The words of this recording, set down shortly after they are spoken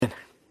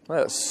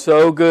Well, it's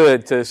so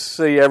good to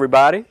see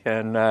everybody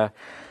and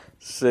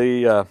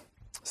see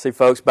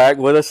folks back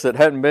with us that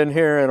hadn't been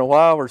here in a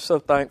while. We're so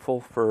thankful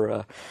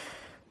for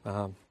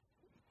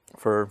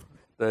the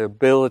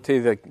ability,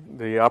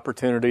 the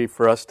opportunity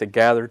for us to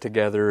gather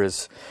together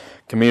as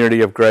community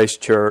of Grace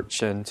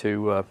Church and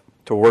to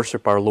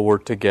worship our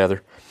Lord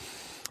together.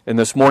 And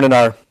this morning,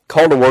 our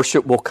call to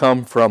worship will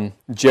come from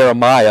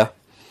Jeremiah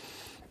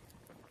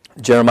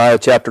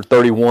chapter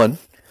 31.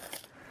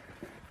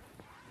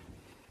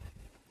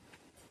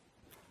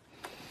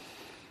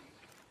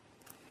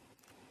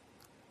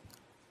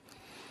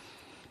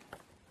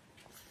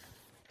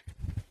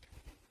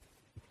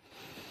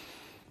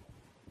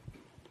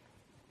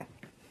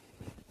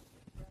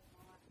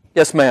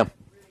 Yes, ma'am.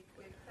 Really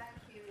quick, thank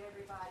you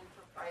everybody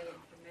for praying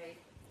for me.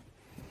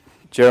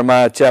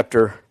 Jeremiah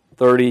chapter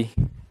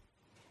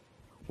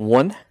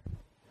 31.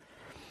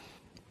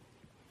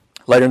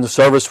 Later in the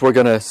service, we're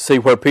going to see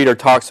where Peter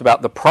talks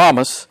about the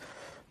promise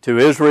to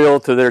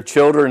Israel, to their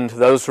children, to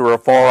those who are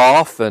far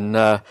off. And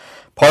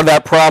part of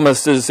that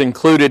promise is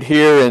included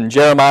here in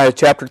Jeremiah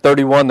chapter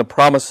 31, the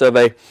promise of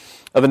a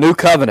new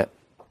covenant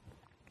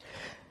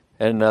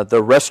and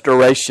the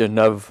restoration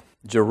of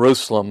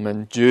Jerusalem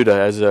and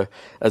Judah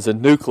as a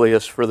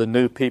nucleus for the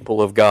new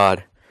people of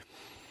God.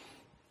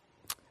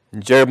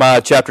 In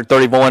Jeremiah chapter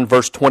 31,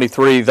 verse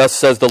 23, thus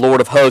says the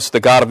Lord of hosts, the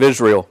God of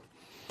Israel,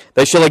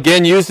 they shall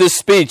again use this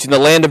speech in the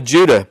land of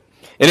Judah,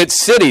 in its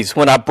cities,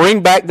 when I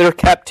bring back their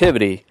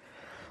captivity.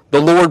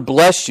 The Lord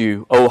bless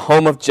you, O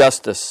home of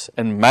justice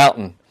and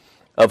mountain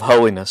of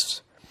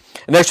holiness.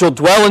 And there shall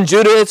dwell in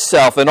Judah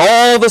itself, and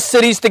all the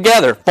cities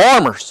together,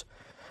 farmers,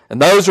 and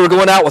those who are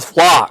going out with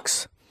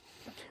flocks.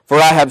 For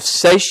I have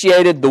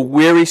satiated the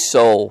weary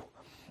soul,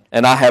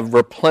 and I have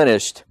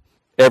replenished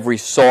every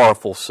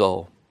sorrowful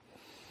soul.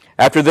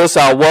 After this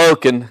I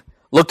awoke and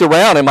looked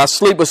around, and my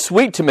sleep was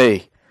sweet to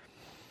me.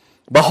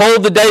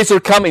 Behold, the days are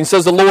coming,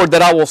 says the Lord,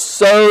 that I will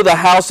sow the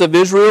house of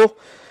Israel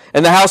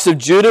and the house of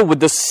Judah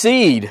with the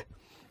seed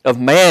of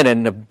man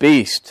and of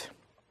beast.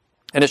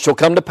 And it shall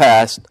come to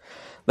pass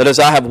that as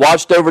I have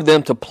watched over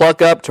them to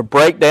pluck up, to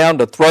break down,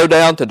 to throw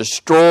down, to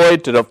destroy,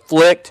 to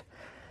afflict,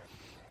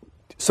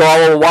 so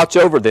I will watch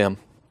over them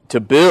to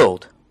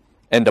build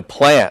and to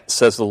plant,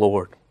 says the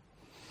Lord.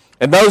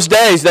 In those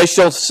days they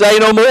shall say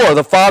no more,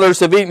 the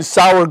fathers have eaten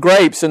sour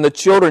grapes, and the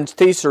children's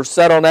teeth are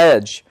set on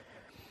edge.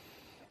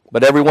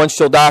 But everyone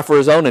shall die for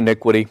his own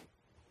iniquity.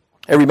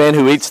 Every man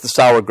who eats the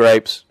sour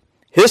grapes,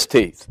 his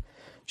teeth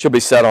shall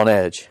be set on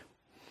edge.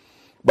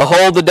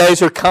 Behold, the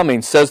days are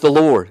coming, says the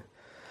Lord,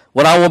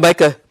 when I will make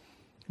a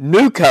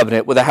new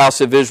covenant with the house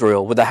of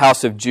Israel, with the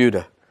house of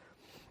Judah.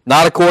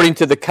 Not according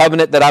to the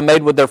covenant that I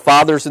made with their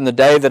fathers in the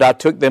day that I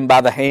took them by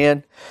the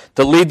hand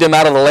to lead them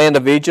out of the land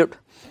of Egypt.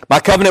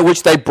 My covenant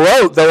which they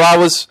broke, though I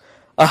was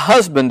a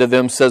husband to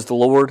them, says the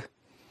Lord.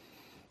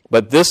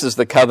 But this is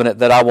the covenant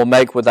that I will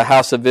make with the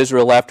house of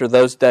Israel after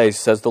those days,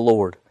 says the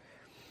Lord.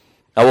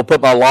 I will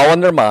put my law in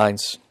their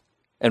minds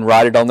and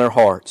write it on their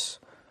hearts.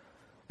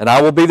 And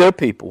I will be their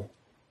people,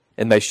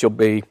 and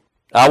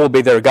I will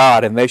be their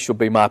God, and they shall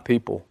be my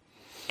people.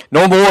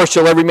 No more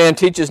shall every man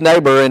teach his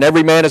neighbor, and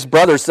every man his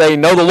brother,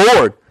 saying, Know the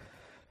Lord,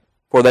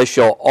 for they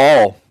shall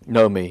all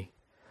know me,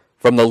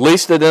 from the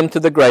least of them to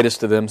the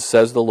greatest of them,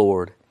 says the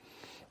Lord.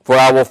 For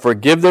I will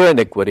forgive their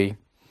iniquity,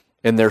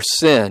 and their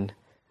sin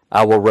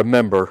I will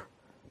remember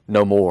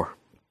no more.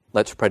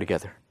 Let's pray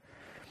together.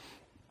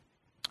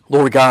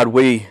 Lord God,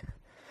 we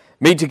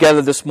meet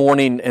together this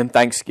morning in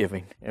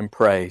thanksgiving and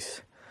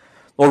praise.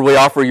 Lord, we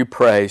offer you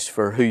praise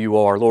for who you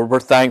are. Lord,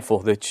 we're thankful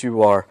that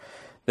you are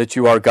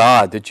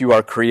God, that you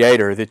are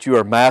Creator, that you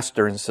are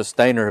Master and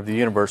Sustainer of the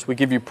universe. We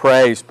give you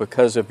praise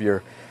because of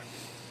your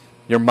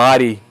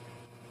mighty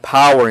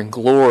power and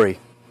glory.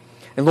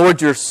 And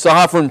Lord, your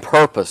sovereign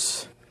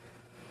purpose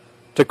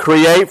to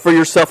create for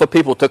yourself a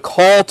people, to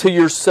call to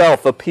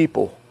yourself a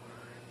people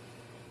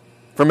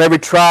from every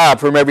tribe,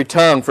 from every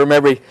tongue, from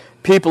every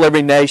people,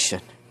 every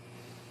nation.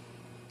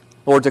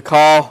 Lord, to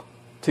call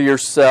to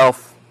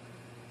yourself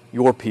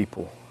your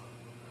people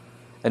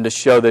and to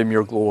show them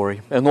your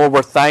glory. And Lord,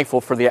 we're thankful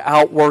for the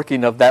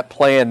outworking of that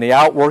plan, the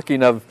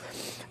outworking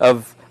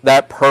of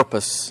that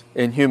purpose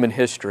in human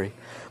history.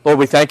 Lord,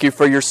 we thank you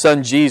for your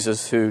Son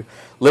Jesus, who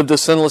lived a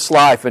sinless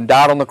life and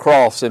died on the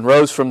cross and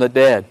rose from the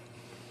dead.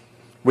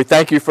 We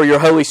thank you for your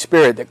Holy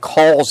Spirit that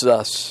calls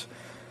us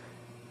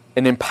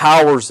and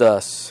empowers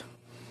us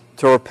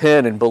to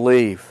repent and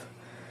believe.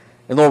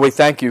 And Lord, we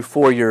thank you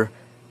for your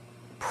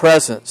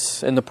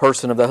presence in the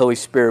person of the Holy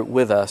Spirit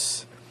with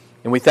us.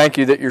 And we thank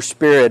you that your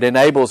Spirit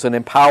enables and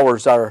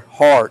empowers our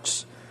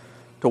hearts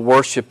to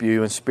worship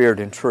you in spirit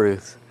and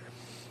truth.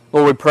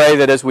 Lord, we pray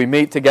that as we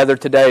meet together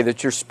today,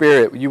 that your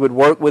Spirit, you would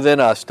work within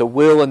us to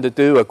will and to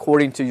do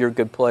according to your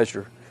good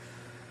pleasure.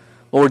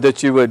 Lord,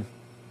 that you would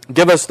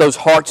give us those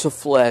hearts of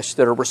flesh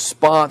that are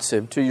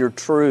responsive to your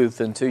truth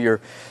and to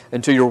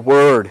your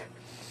word.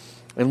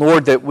 And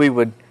Lord, that we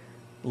would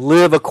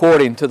live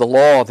according to the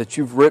law that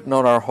you've written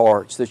on our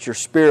hearts, that your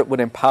Spirit would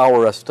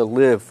empower us to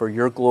live for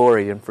your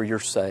glory and for your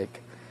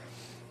sake.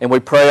 And we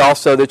pray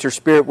also that your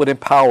Spirit would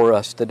empower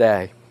us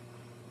today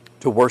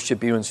to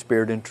worship you in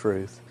spirit and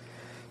truth,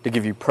 to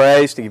give you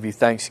praise, to give you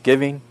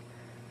thanksgiving,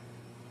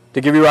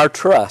 to give you our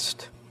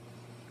trust,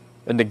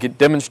 and to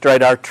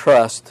demonstrate our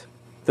trust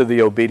through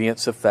the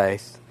obedience of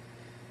faith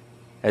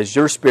as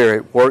your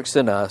Spirit works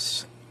in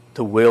us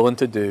to will and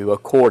to do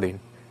according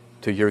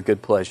to your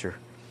good pleasure.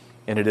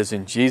 And it is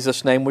in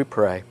Jesus' name we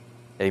pray.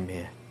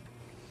 Amen.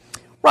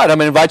 Right, I'm going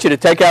to invite you to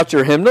take out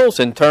your hymnals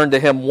and turn to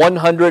hymn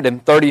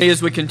 130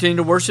 as we continue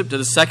to worship to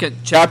the second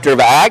chapter of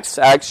Acts,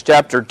 Acts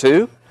chapter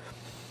 2.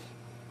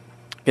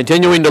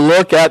 Continuing to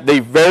look at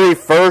the very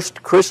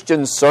first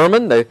Christian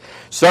sermon, the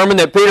sermon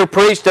that Peter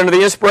preached under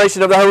the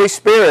inspiration of the Holy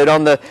Spirit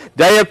on the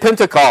day of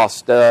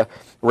Pentecost.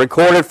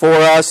 Recorded for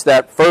us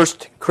that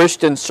first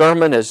Christian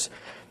sermon as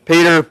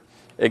Peter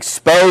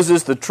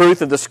exposes the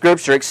truth of the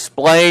Scripture,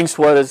 explains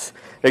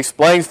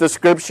the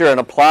Scripture and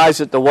applies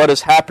it to what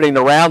is happening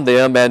around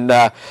them. And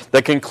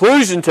the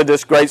conclusion to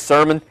this great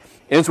sermon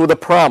ends with a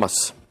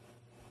promise.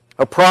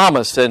 A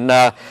promise, and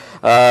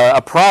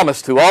a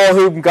promise to all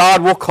whom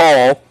God will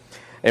call.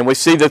 And we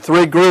see the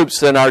three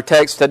groups in our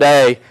text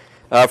today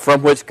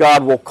from which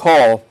God will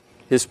call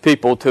His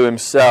people to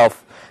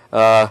Himself,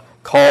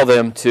 call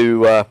them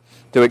to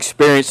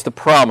experience the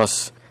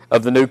promise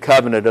of the new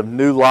covenant, of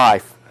new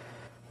life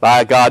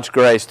by God's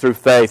grace through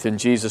faith in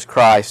Jesus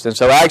Christ. And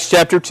so Acts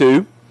chapter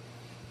 2,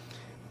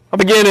 I'll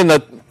begin in the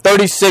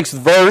 36th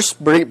verse,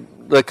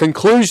 the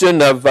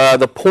conclusion of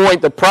the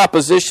point, the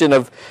proposition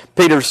of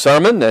Peter's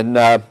sermon.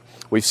 And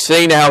we've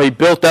seen how he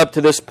built up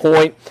to this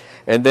point,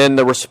 and then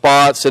the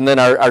response. And then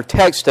our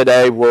text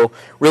today will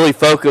really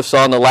focus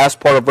on the last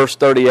part of verse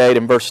 38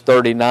 and verse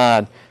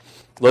 39,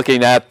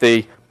 looking at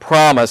the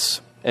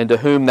promise and to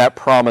whom that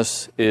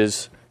promise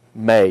is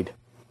made.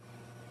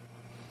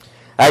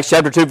 Acts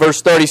chapter 2,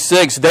 verse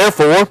 36,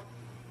 "Therefore,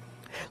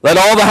 let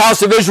all the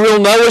house of Israel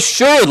know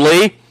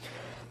assuredly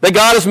that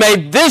God has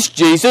made this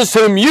Jesus,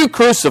 whom you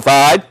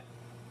crucified,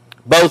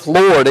 both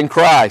Lord and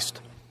Christ."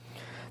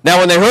 Now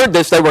when they heard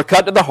this, they were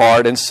cut to the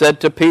heart, and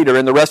said to Peter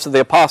and the rest of the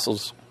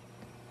apostles,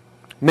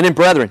 "Men and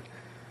brethren,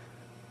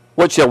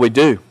 what shall we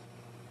do?"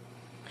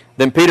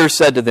 Then Peter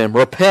said to them,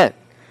 "Repent,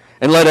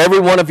 and let every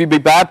one of you be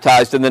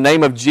baptized in the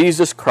name of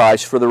Jesus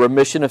Christ for the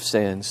remission of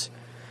sins,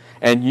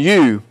 and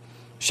you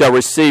shall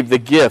receive the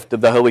gift of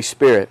the Holy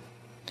Spirit.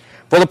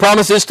 For the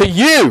promise is to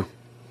you,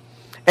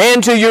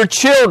 and to your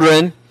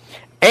children,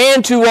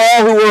 and to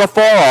all who are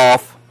afar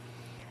off,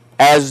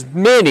 as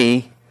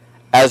many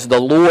as the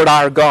Lord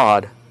our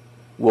God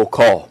will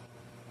call."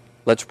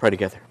 Let's pray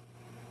together.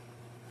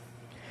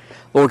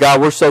 Lord God,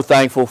 we're so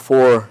thankful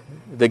for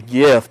the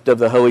gift of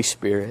the Holy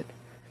Spirit,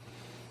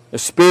 the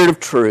Spirit of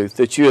truth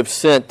that you have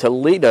sent to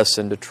lead us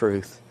into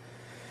truth.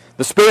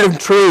 The Spirit of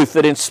truth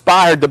that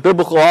inspired the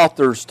biblical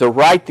authors to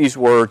write these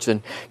words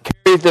and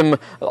carried them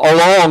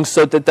along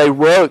so that they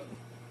wrote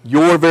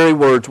your very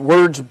words,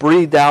 words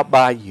breathed out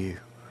by you.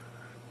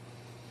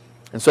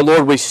 And so,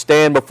 Lord, we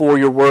stand before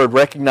your word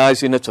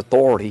recognizing its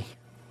authority,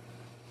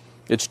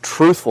 its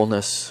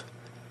truthfulness,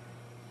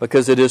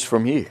 because it is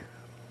from you.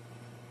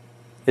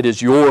 It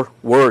is your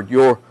word,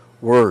 your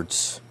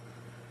words.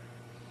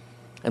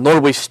 And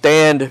Lord, we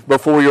stand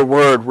before your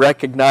word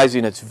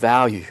recognizing its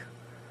value,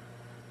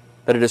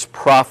 that it is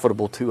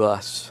profitable to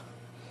us.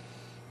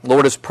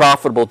 Lord, it's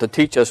profitable to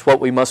teach us what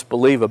we must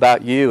believe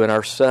about you and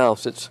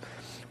ourselves. It's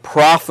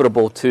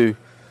profitable to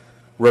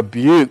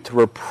rebuke, to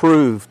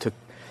reprove, to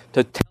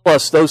tell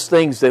us those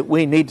things that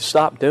we need to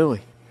stop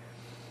doing.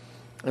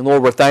 And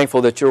Lord, we're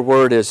thankful that your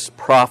word is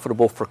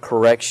profitable for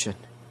correction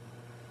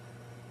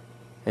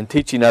and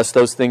teaching us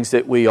those things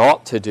that we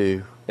ought to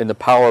do in the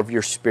power of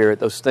your Spirit,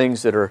 those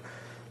things that are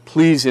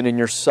pleasing in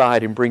your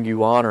sight and bring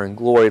you honor and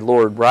glory.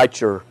 Lord,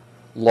 write your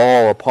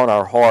law upon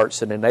our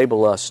hearts and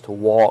enable us to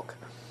walk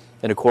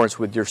in accordance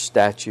with your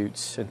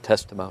statutes and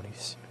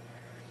testimonies.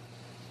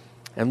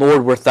 And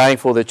Lord, we're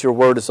thankful that your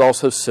word is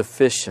also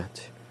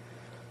sufficient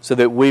so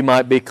that we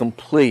might be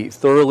complete,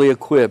 thoroughly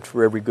equipped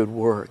for every good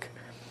work.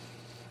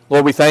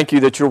 Lord, we thank you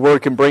that your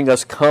word can bring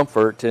us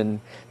comfort in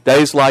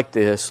days like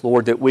this,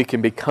 Lord, that we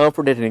can be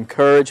comforted and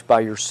encouraged by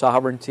your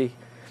sovereignty.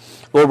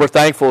 Lord, we're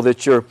thankful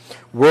that your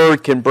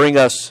word can bring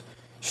us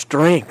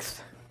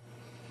strength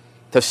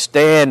to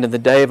stand in the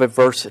day of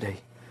adversity.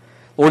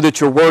 Lord,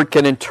 that your word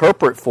can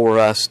interpret for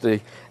us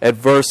the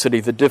adversity,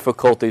 the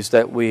difficulties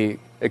that we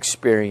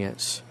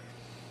experience.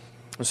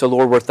 And so,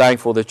 Lord, we're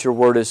thankful that your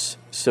word is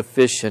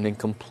sufficient and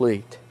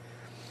complete.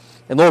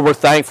 And Lord, we're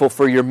thankful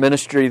for your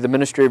ministry, the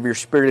ministry of your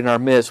Spirit in our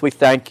midst. We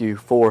thank you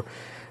for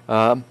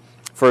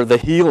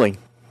the healing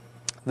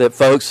that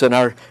folks in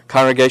our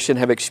congregation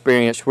have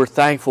experienced. We're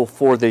thankful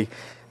for the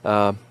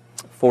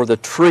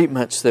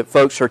treatments that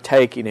folks are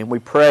taking, and we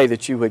pray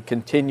that you would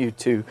continue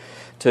to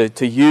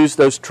use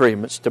those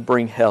treatments to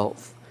bring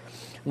health.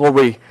 Lord,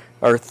 we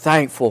are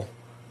thankful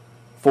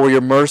for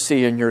your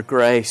mercy and your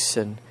grace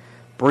and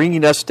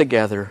bringing us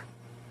together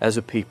as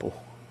a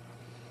people,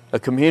 a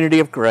community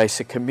of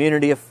grace, a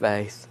community of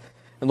faith.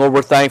 And Lord,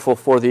 we're thankful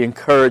for the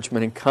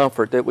encouragement and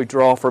comfort that we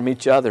draw from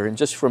each other and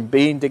just from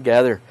being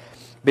together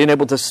being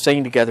able to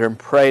sing together and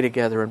pray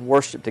together and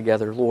worship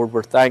together. Lord,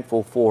 we're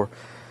thankful for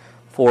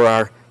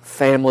our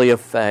family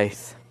of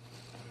faith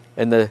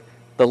and the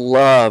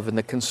love and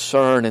the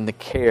concern and the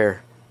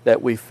care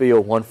that we feel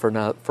one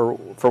for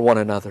one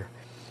another.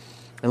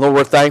 And Lord,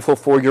 we're thankful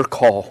for your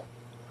call,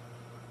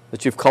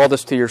 that you've called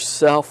us to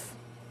yourself,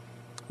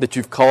 that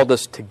you've called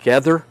us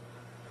together,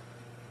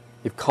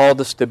 you've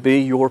called us to be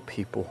your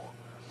people.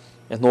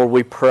 And Lord,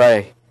 we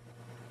pray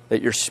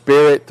that your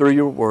Spirit through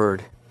your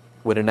word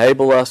would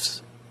enable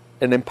us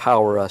and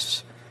empower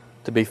us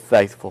to be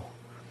faithful,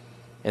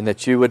 and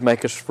that you would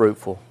make us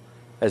fruitful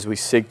as we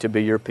seek to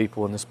be your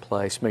people in this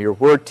place. May your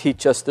word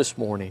teach us this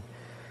morning,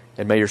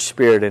 and may your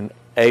Spirit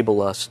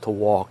enable us to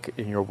walk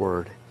in your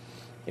word.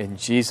 In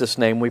Jesus'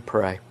 name we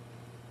pray.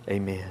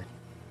 Amen.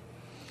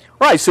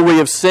 All right, so we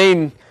have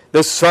seen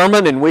this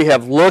sermon, and we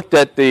have looked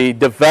at the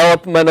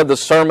development of the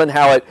sermon,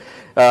 how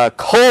it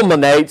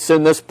culminates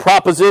in this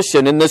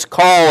proposition, in this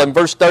call in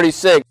verse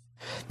 36,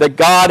 that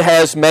God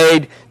has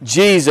made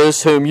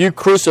Jesus, whom you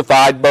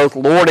crucified, both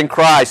Lord and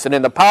Christ. And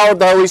in the power of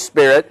the Holy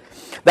Spirit,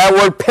 that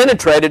word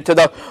penetrated to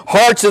the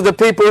hearts of the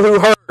people who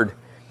heard.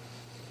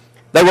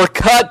 They were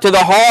cut to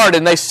the heart,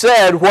 and they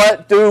said,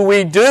 "What do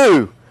we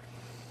do?"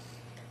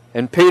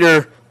 And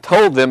Peter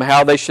told them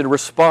how they should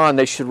respond.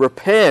 They should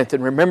repent.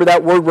 And remember,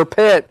 that word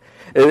repent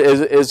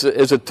is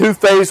a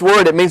two-phase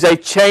word. It means a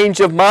change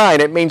of mind.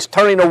 It means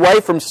turning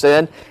away from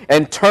sin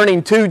and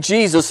turning to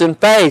Jesus in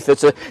faith.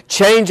 It's a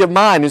change of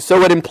mind. And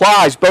so it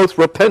implies both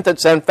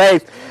repentance and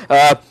faith,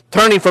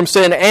 turning from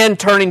sin and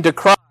turning to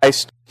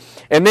Christ.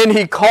 And then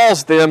he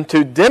calls them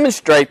to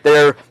demonstrate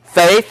their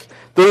faith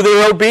through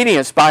their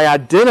obedience by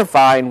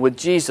identifying with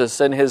Jesus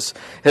and his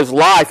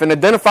life, and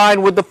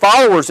identifying with the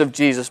followers of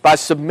Jesus by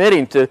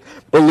submitting to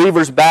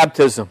believers'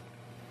 baptism.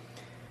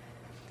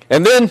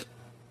 And then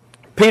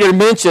Peter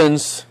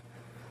mentions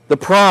the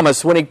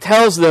promise. When he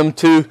tells them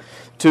to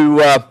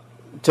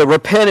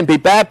repent and be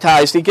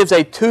baptized, he gives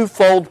a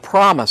twofold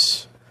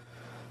promise: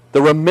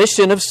 the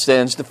remission of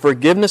sins, the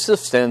forgiveness of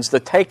sins, the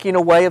taking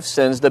away of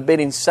sins, the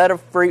being set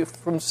free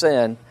from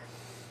sin,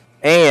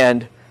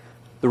 and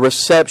the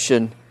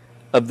reception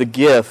of the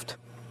gift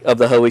of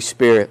the Holy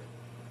Spirit.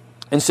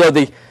 And so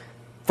the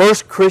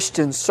first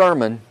Christian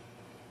sermon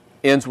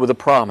ends with a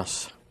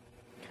promise.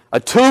 A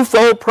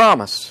twofold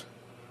promise.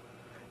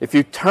 If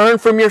you turn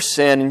from your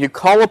sin and you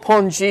call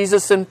upon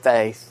Jesus in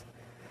faith,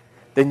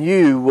 then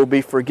you will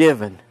be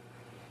forgiven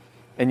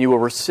and you will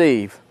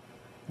receive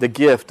the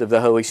gift of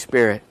the Holy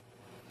Spirit.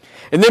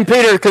 And then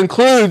Peter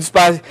concludes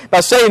by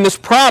saying this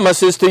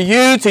promise is to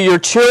you, to your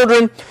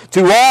children,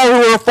 to all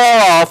who are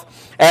far off,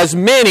 as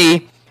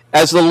many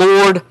as the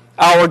Lord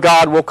our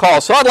God will call.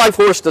 So I'd like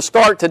for us to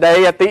start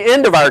today at the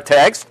end of our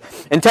text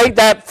and take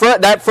that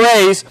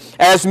phrase,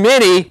 as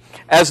many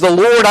as the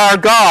Lord our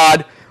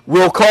God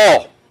will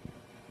call.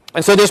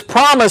 And so this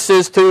promise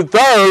is to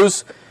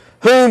those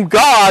whom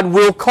God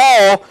will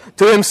call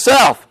to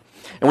himself.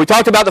 And we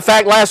talked about the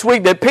fact last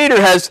week that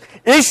Peter has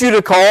issued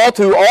a call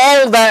to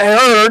all that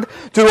heard,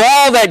 to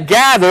all that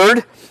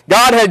gathered.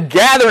 God had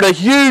gathered a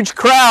huge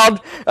crowd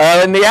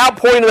in the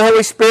outpouring of the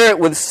Holy Spirit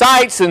with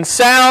sights and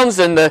sounds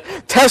and the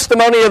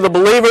testimony of the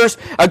believers.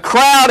 A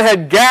crowd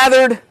had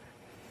gathered,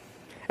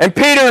 and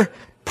Peter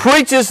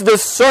preaches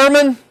this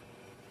sermon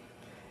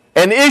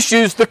and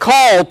issues the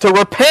call to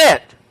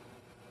repent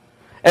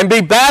and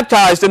be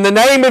baptized in the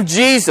name of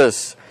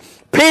Jesus.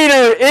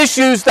 Peter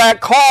issues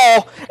that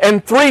call,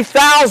 and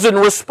 3,000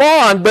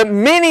 respond, but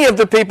many of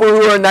the people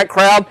who are in that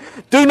crowd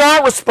do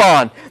not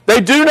respond.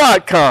 They do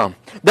not come.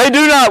 They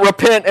do not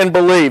repent and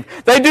believe.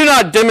 They do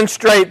not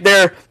demonstrate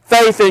their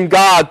faith in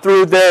God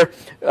through their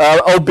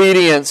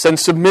obedience and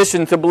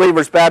submission to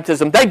believers'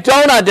 baptism. They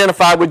don't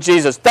identify with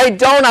Jesus. They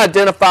don't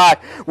identify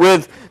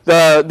with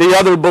the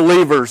other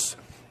believers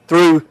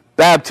through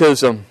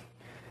baptism.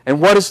 And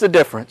what is the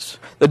difference?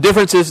 The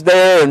difference is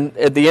there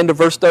at the end of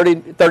verse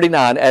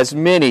 39, as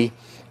many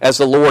as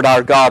the Lord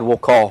our God will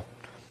call.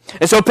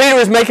 And so Peter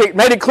has made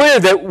it clear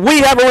that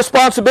we have a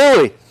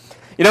responsibility.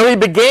 You know, he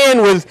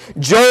began with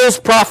Joel's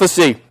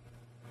prophecy.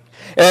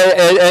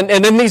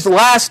 And in these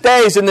last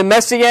days, in the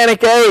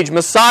Messianic age,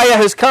 Messiah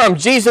has come.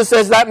 Jesus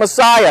is that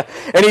Messiah.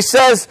 And he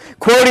says,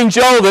 quoting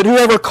Joel, that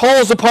whoever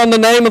calls upon the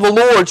name of the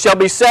Lord shall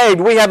be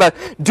saved. We have a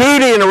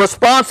duty and a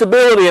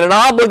responsibility and an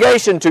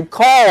obligation to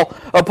call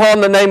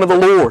upon the name of the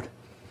Lord.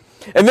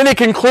 And then he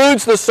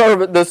concludes the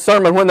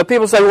sermon when the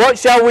people say, what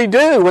shall we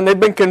do when they've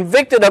been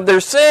convicted of their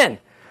sin?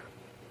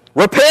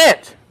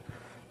 Repent.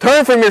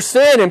 Turn from your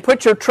sin and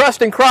put your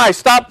trust in Christ.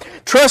 Stop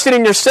trusting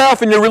in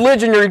yourself and your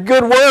religion, your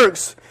good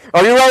works,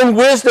 or your own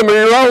wisdom or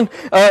your own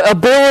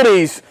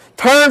abilities.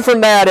 Turn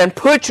from that and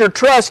put your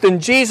trust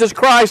in Jesus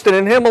Christ and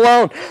in Him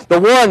alone, the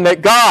one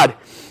that God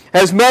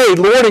has made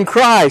Lord in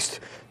Christ.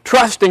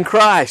 Trust in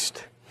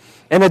Christ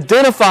and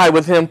identify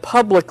with Him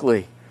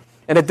publicly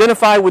and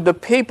identify with the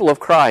people of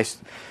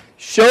Christ.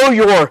 Show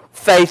your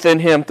faith in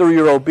Him through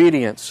your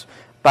obedience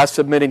by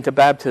submitting to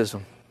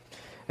baptism.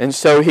 And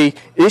so he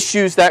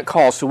issues that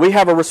call. So we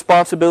have a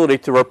responsibility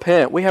to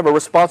repent. We have a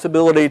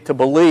responsibility to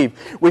believe.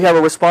 We have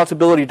a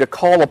responsibility to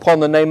call upon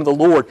the name of the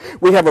Lord.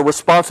 We have a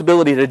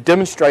responsibility to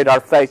demonstrate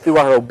our faith through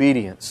our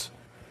obedience.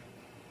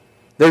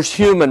 There's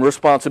human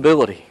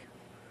responsibility.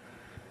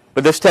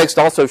 But this text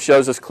also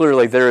shows us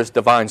clearly there is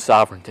divine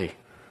sovereignty.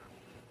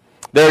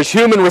 There is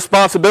human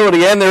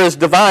responsibility and there is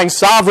divine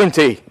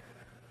sovereignty.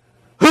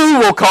 Who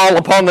will call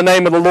upon the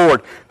name of the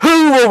Lord?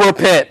 Who will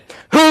repent?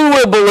 Who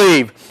will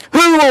believe?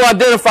 Who will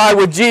identify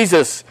with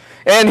Jesus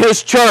and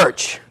His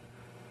church?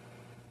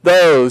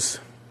 Those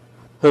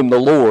whom the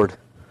Lord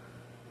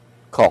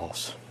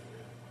calls.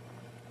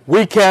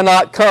 We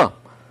cannot come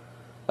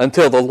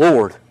until the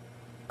Lord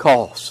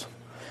calls.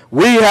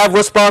 We have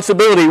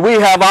responsibility. We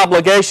have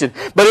obligation.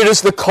 But it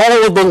is the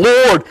call of the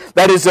Lord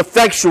that is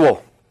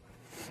effectual.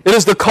 It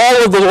is the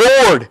call of the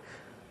Lord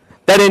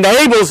that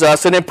enables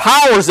us and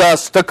empowers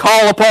us to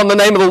call upon the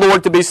name of the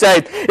Lord to be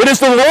saved. It is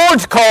the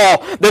Lord's call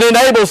that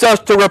enables us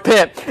to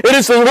repent. It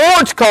is the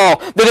Lord's call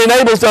that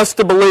enables us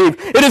to believe.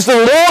 It is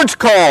the Lord's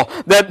call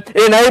that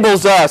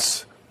enables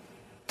us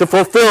to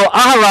fulfill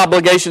our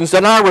obligations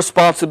and our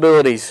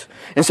responsibilities.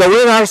 And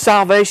so in our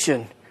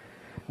salvation,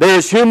 there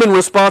is human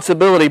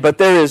responsibility, but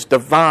there is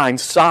divine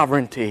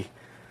sovereignty.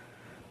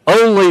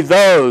 Only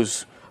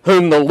those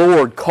whom the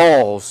Lord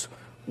calls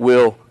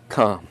will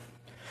come.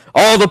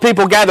 All the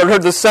people gathered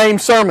heard the same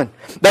sermon.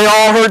 They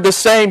all heard the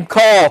same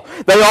call.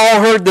 They all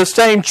heard the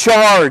same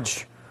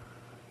charge.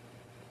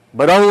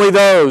 But only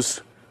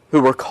those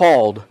who were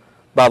called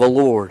by the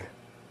Lord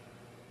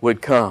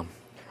would come.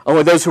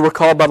 Only those who were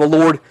called by the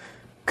Lord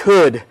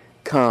could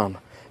come.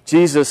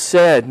 Jesus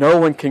said, "No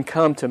one can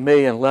come to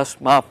me unless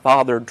my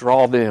Father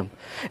draw them."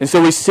 And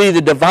so we see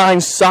the divine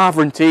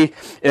sovereignty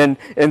in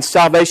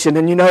salvation.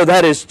 And you know,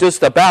 that is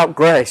just about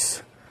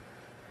grace.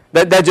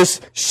 That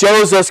just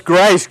shows us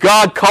grace.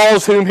 God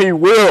calls whom He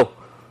will.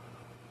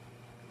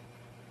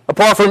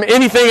 Apart from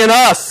anything in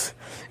us,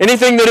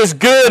 anything that is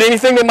good,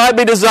 anything that might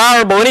be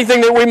desirable, anything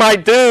that we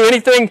might do,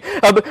 anything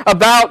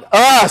about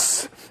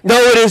us, no,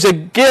 it is a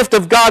gift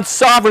of God's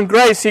sovereign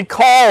grace. He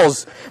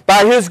calls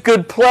by His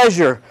good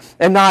pleasure,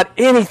 and not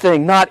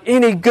anything, not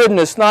any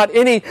goodness, not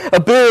any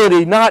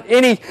ability, not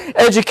any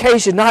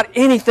education, not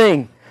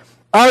anything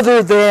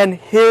other than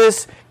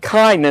His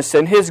kindness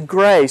and His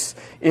grace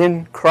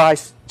in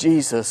Christ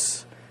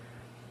Jesus.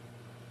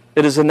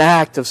 It is an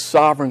act of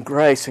sovereign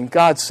grace, and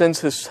God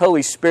sends His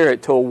Holy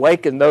Spirit to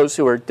awaken those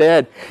who are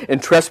dead in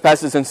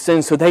trespasses and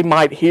sins so they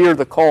might hear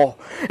the call,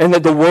 and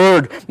that the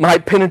Word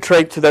might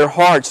penetrate to their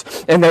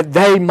hearts, and that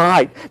they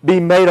might be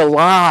made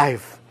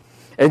alive.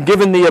 And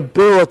given the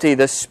ability,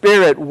 the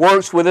Spirit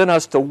works within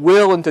us to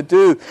will and to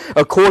do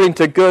according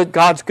to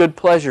God's good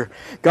pleasure.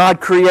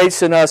 God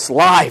creates in us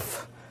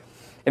life.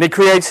 And He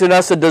creates in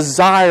us a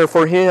desire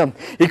for Him.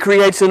 He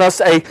creates in us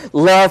a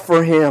love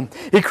for Him.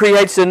 He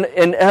creates in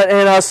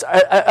us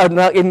an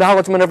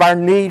acknowledgement of our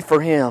need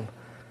for Him.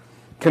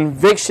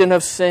 Conviction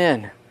of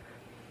sin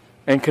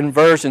and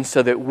conversion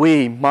so that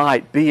we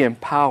might be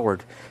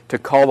empowered to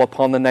call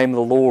upon the name of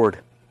the Lord.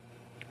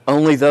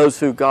 Only those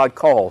who God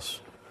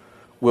calls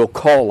will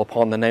call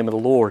upon the name of the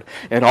Lord.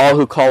 And all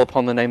who call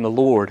upon the name of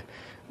the Lord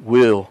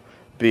will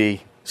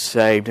be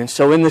saved. And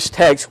so in this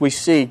text we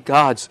see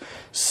God's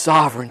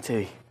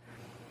sovereignty.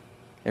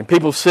 And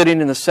people sitting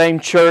in the same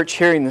church,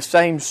 hearing the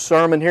same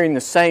sermon, hearing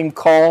the same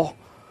call,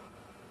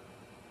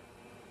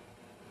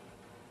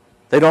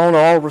 they don't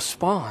all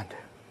respond.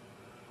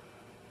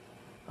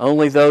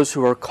 Only those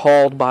who are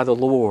called by the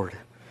Lord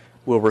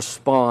will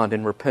respond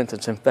in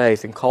repentance and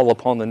faith and call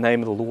upon the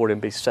name of the Lord and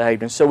be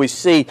saved. And so we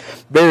see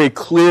very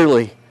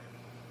clearly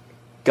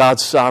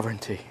God's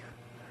sovereignty.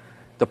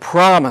 The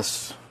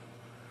promise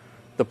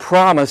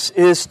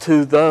is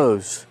to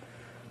those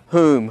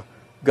whom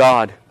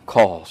God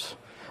calls.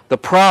 The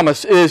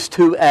promise is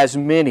to as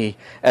many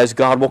as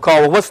God will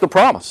call. Well, what's the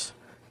promise?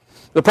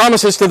 The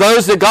promise is to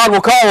those that God will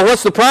call. Well,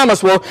 what's the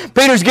promise? Well,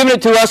 Peter's given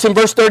it to us in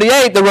verse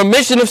 38, the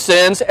remission of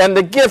sins and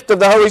the gift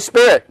of the Holy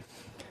Spirit.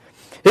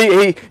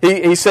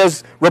 He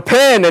says,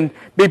 repent and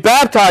be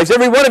baptized,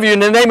 every one of you, in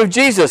the name of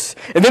Jesus.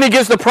 And then he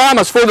gives the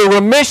promise for the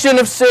remission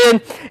of sin,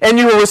 and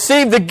you will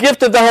receive the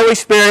gift of the Holy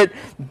Spirit.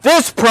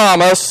 This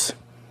promise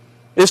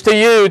is to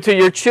you, to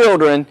your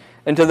children,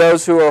 and to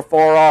those who are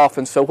far off.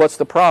 And so what's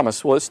the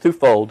promise? Well, it's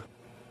twofold.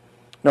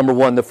 Number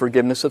one, the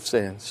forgiveness of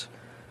sins.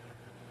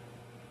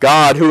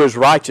 God, who is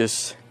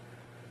righteous,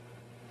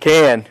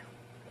 can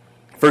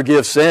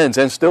forgive sins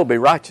and still be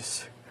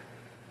righteous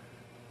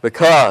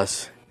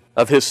because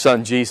of His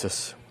Son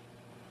Jesus.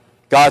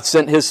 God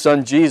sent His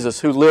Son Jesus,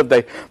 who lived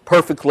a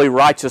perfectly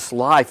righteous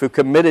life, who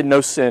committed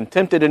no sin,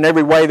 tempted in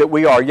every way that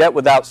we are, yet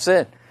without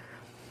sin.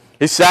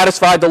 He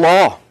satisfied the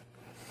law.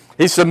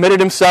 He submitted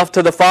Himself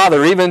to the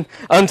Father, even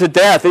unto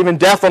death, even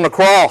death on the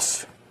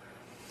cross.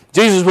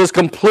 Jesus was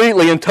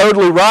completely and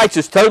totally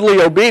righteous,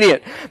 totally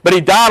obedient, but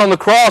He died on the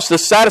cross to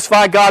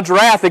satisfy God's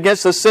wrath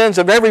against the sins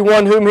of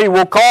everyone whom He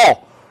will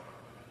call.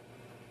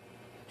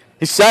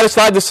 He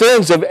satisfied the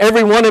sins of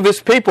every one of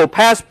His people,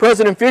 past,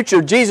 present, and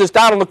future. Jesus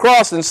died on the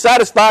cross and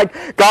satisfied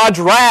God's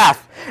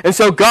wrath. And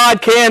so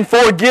God can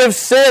forgive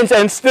sins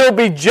and still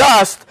be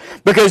just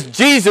because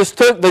Jesus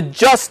took the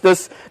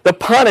justice, the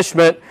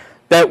punishment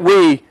that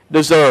we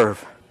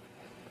deserve.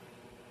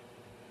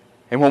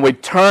 And when we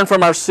turn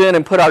from our sin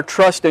and put our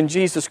trust in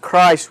Jesus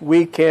Christ,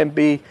 we can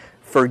be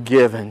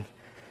forgiven.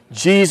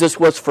 Jesus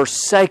was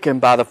forsaken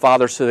by the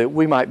Father so that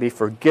we might be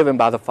forgiven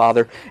by the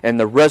Father. And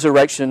the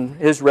resurrection,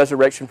 His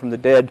resurrection from the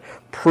dead,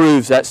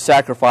 proves that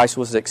sacrifice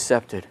was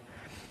accepted.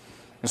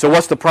 And so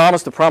what's the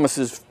promise? The promise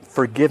is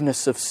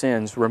forgiveness of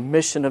sins,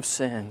 remission of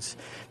sins,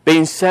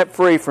 being set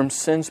free from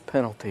sin's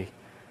penalty.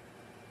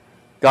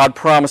 God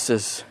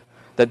promises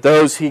that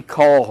those He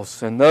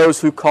calls and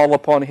those who call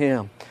upon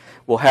Him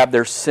will have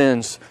their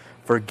sins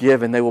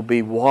forgiven. They will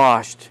be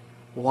washed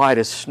white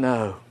as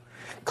snow,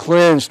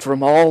 cleansed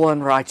from all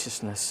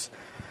unrighteousness.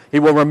 He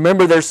will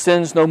remember their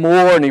sins no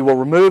more, and He will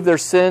remove their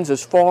sins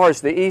as far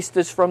as the east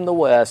is from the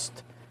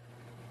west.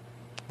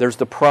 There's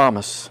the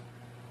promise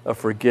of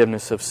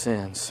forgiveness of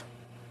sins.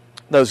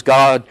 Those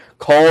God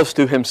calls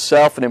to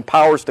Himself and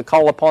empowers to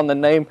call upon the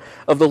name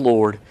of the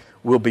Lord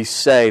will be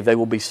saved. They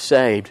will be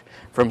saved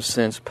from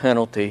sin's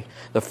penalty.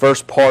 The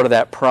first part of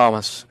that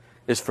promise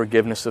is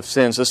forgiveness of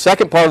sins. The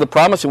second part of the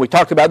promise, and we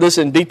talked about this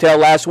in detail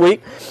last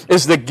week,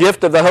 is the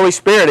gift of the Holy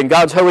Spirit. And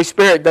God's Holy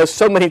Spirit does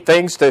so many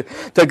things to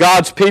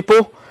God's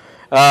people.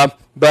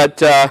 But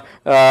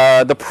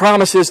the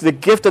promise is the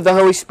gift of the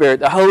Holy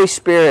Spirit. The Holy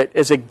Spirit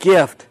is a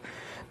gift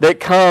that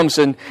comes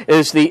and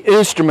is the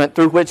instrument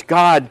through which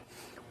God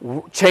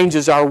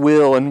changes our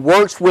will and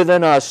works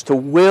within us to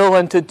will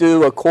and to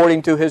do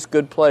according to His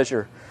good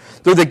pleasure.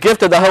 Through the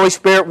gift of the Holy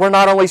Spirit, we're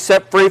not only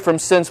set free from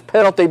sin's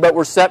penalty, but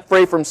we're set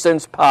free from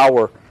sin's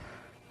power.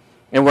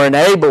 And we're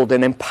enabled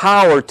and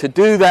empowered to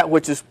do that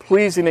which is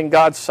pleasing in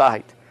God's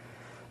sight,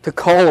 to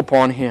call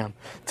upon Him,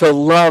 to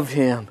love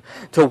Him,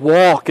 to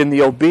walk in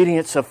the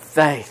obedience of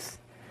faith.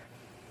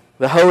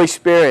 The Holy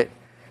Spirit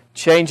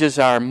changes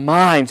our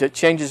minds, it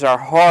changes our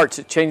hearts,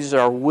 it changes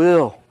our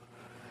will.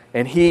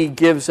 And He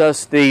gives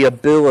us the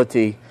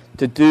ability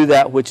to do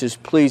that which is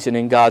pleasing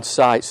in God's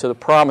sight. So the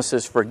promise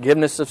is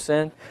forgiveness of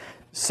sin,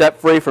 set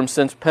free from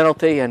sin's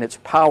penalty and its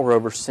power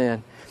over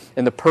sin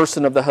in the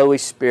person of the Holy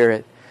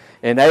Spirit,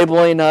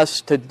 enabling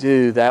us to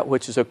do that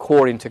which is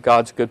according to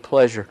God's good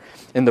pleasure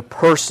in the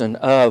person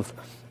of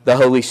the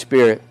Holy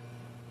Spirit.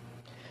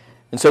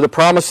 And so the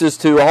promise is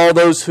to all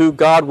those who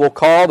God will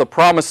call. The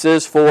promise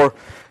is for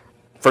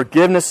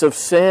forgiveness of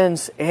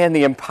sins and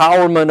the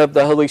empowerment of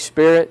the Holy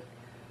Spirit.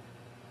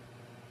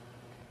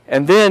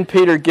 And then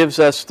Peter gives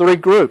us three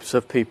groups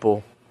of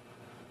people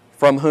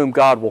from whom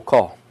God will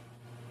call.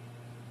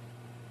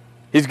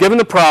 He's given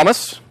the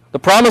promise. The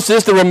promise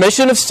is the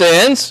remission of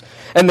sins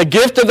and the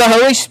gift of the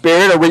Holy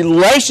Spirit, a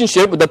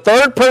relationship with the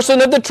third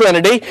person of the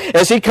Trinity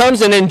as He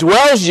comes and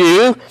indwells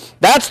you.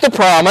 That's the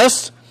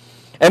promise.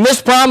 And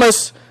this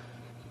promise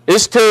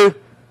is to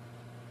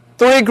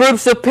three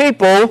groups of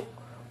people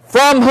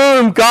from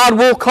whom God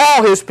will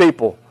call His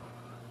people.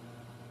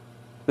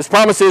 This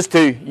promise is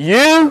to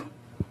you,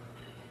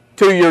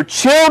 to your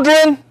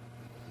children,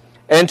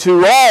 and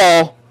to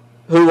all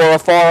who are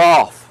afar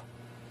off.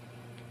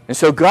 And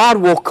so God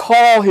will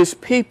call His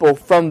people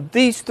from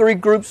these three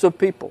groups of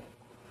people.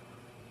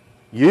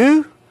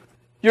 You,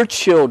 your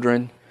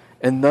children,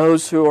 and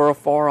those who are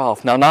afar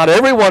off. Now, not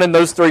everyone in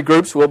those three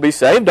groups will be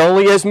saved,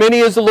 only as many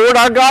as the Lord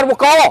our God will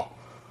call.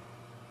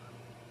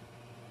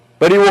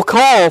 But He will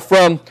call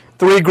from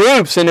three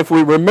groups, and if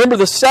we remember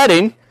the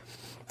setting,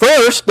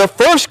 first, the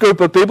first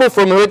group of people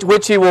from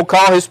which He will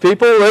call His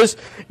people is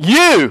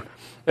you.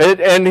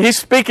 And He's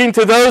speaking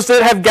to those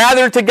that have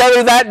gathered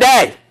together that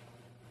day.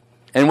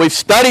 And we've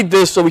studied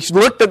this, so we've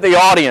looked at the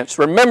audience.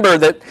 Remember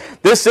that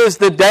this is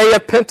the day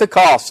of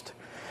Pentecost.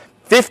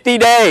 50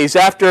 days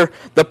after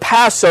the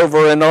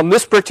Passover, and on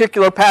this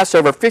particular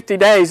Passover, 50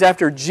 days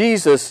after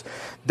Jesus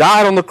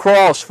died on the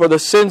cross for the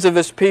sins of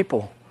His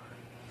people.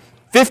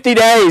 50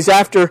 days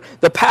after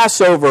the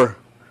Passover,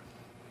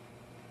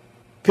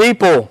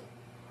 people,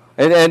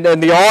 and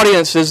the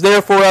audience is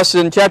there for us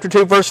in chapter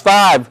 2, verse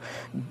 5.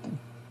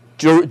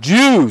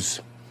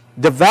 Jews,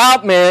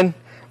 devout men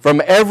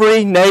from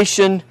every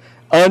nation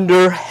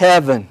under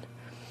heaven.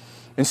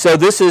 And so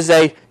this is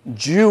a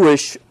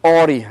Jewish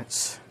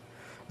audience.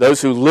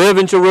 Those who live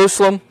in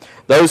Jerusalem,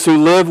 those who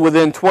live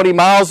within 20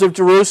 miles of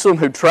Jerusalem,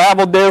 who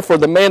traveled there for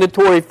the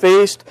mandatory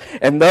feast,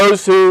 and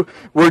those who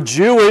were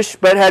Jewish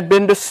but had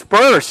been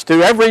dispersed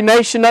to every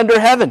nation under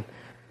heaven.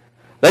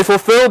 They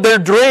fulfilled their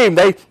dream.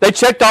 They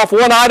checked off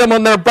one item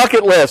on their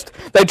bucket list.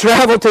 They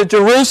traveled to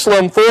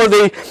Jerusalem for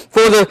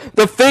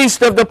the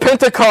feast of the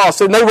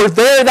Pentecost, and they were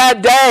there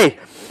that day.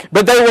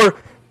 But they were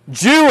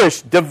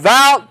Jewish,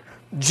 devout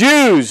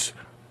Jews,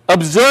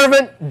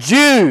 observant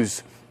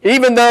Jews.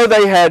 Even though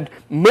they had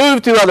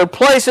moved to other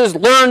places,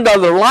 learned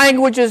other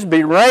languages,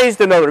 been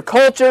raised in other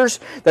cultures,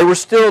 they were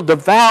still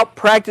devout,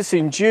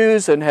 practicing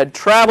Jews and had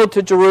traveled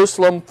to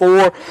Jerusalem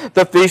for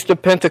the Feast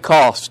of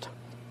Pentecost.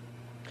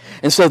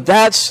 And so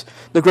that's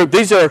the group.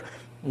 These are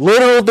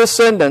literal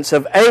descendants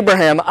of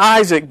Abraham,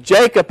 Isaac,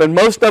 Jacob, and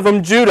most of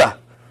them Judah.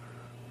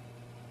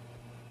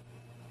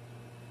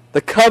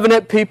 The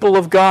covenant people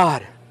of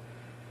God.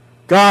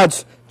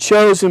 God's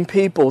chosen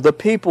people, the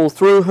people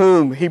through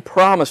whom He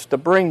promised to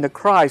bring the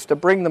Christ, to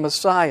bring the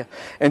Messiah,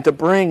 and to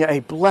bring a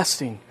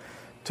blessing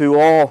to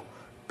all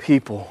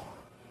people.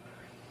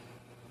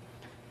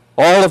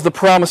 All of the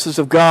promises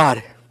of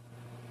God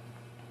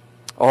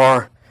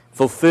are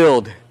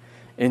fulfilled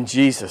in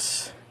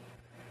Jesus.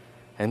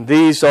 And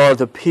these are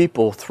the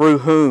people through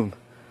whom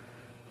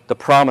the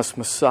promised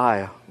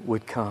Messiah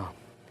would come.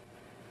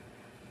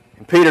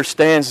 And Peter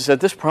stands and said,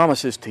 this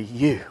promise is to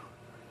you.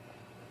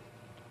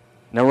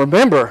 Now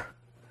remember,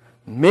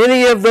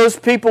 many of those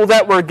people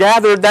that were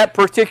gathered that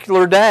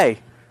particular day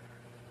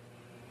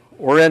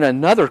were in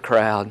another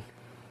crowd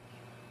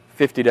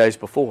 50 days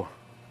before.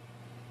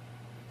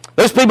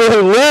 Those people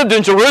who lived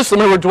in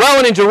Jerusalem, who were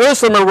dwelling in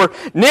Jerusalem, or were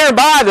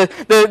nearby,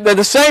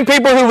 the same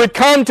people who would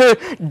come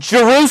to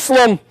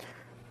Jerusalem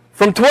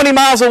from 20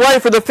 miles away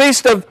for the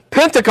Feast of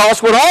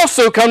Pentecost would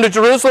also come to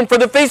Jerusalem for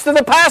the Feast of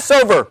the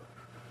Passover.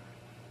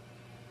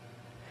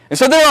 And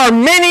so there are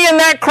many in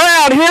that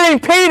crowd hearing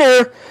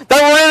Peter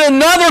that were in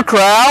another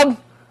crowd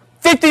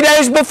 50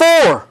 days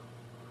before.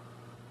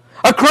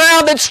 A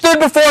crowd that stood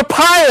before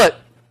Pilate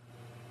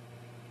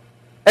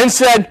and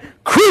said,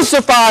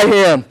 crucify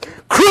him,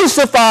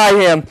 crucify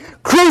him,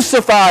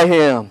 crucify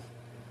him.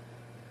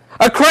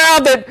 A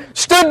crowd that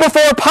stood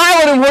before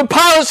Pilate, and when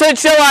Pilate said,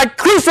 shall I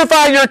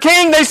crucify your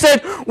king? They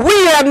said, we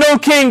have no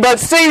king but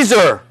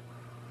Caesar.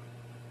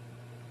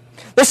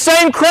 The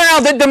same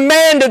crowd that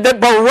demanded that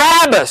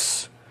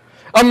Barabbas,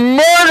 a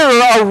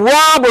murderer, a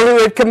robber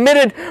who had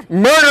committed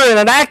murder and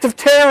an act of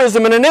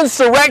terrorism and an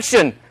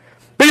insurrection,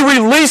 be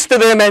released to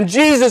them, and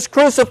Jesus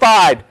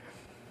crucified.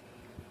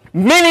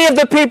 Many of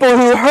the people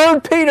who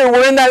heard Peter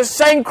were in that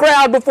same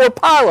crowd before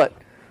Pilate.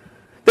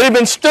 They had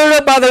been stirred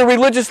up by their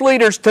religious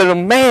leaders to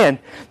demand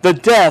the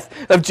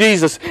death of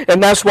Jesus.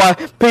 And that's why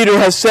Peter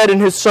has said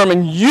in his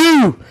sermon,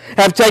 you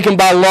have taken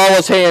by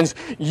lawless hands,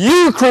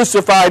 you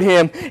crucified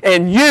him,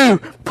 and you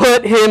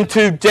put him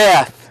to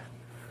death.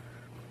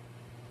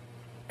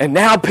 And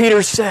now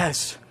Peter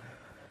says,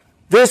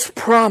 this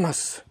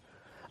promise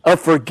of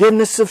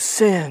forgiveness of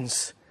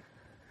sins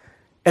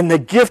and the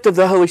gift of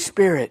the Holy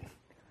Spirit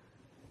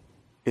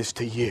is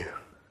to you.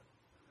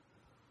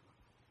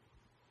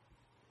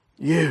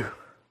 You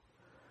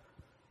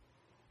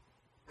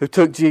who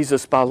took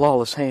Jesus by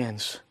lawless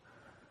hands,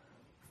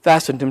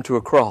 fastened him to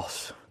a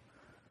cross,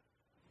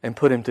 and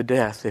put him to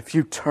death. If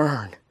you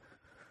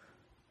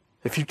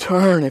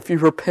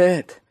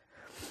repent,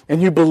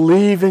 and you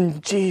believe in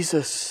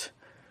Jesus,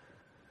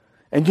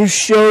 and you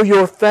show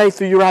your faith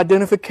through your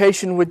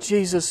identification with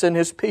Jesus and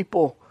His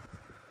people,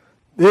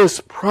 this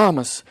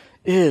promise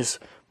is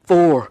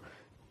for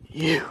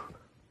you.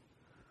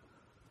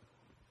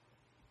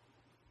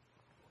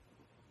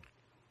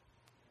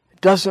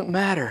 It doesn't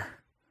matter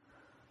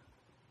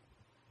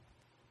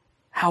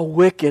how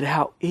wicked,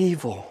 how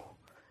evil,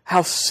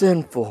 how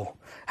sinful,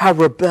 how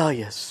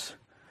rebellious.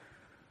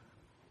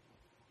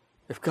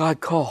 If God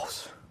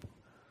calls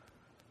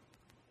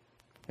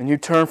and you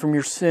turn from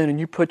your sin and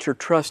you put your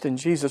trust in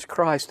Jesus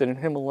Christ and in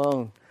Him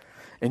alone,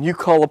 and you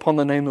call upon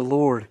the name of the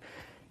Lord,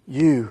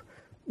 you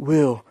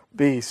will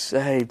be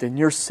saved. And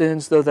your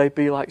sins, though they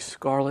be like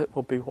scarlet,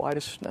 will be white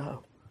as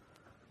snow.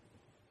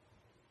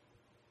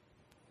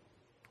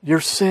 Your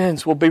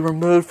sins will be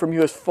removed from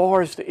you as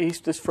far as the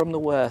east is from the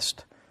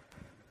west.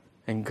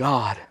 And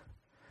God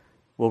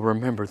will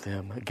remember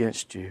them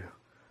against you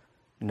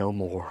no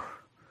more.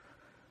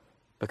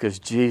 Because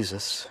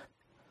Jesus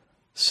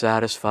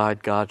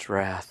satisfied God's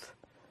wrath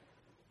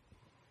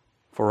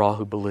for all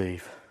who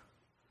believe,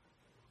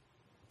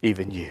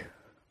 even you.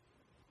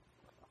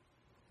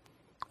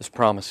 This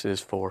promise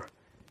is for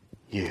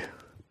you.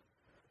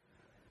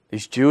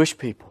 These Jewish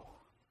people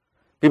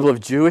of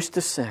Jewish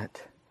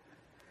descent,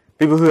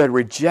 people who had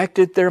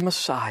rejected their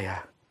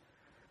Messiah,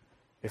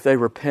 if they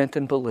repent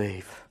and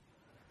believe,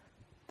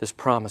 this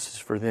promise is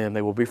for them.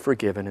 They will be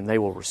forgiven and they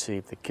will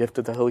receive the gift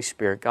of the Holy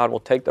Spirit. God will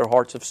take their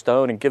hearts of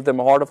stone and give them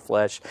a heart of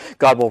flesh.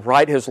 God will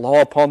write His law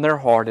upon their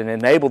heart and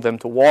enable them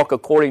to walk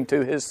according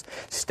to His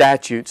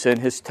statutes and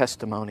His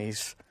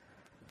testimonies.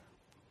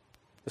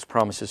 This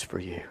promise is for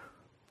you.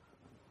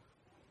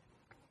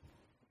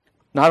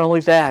 Not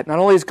only that, not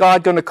only is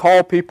God going to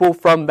call people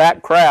from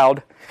that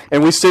crowd,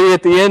 and we see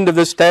at the end of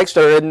this text,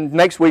 or in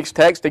next week's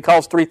text, He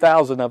calls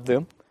 3,000 of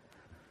them.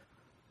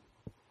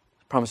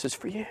 This promise is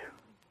for you.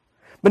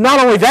 But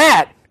not only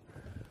that,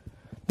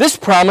 this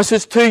promise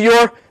is to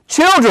your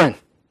children.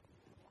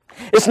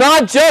 It's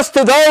not just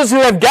to those who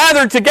have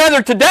gathered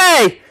together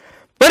today,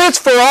 but it's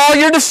for all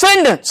your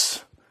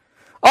descendants,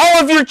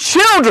 all of your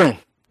children.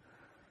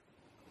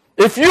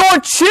 If your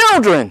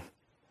children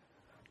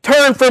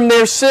turn from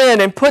their sin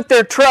and put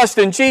their trust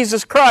in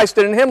Jesus Christ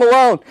and in Him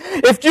alone,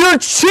 if your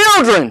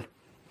children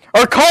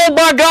are called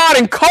by God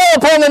and call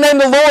upon the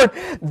name of the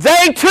Lord,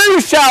 they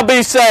too shall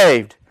be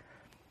saved.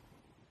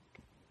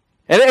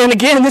 And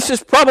again, this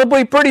is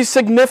probably pretty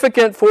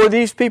significant for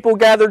these people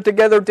gathered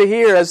together to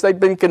hear as they've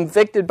been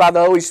convicted by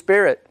the Holy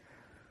Spirit.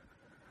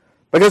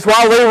 Because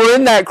while they were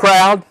in that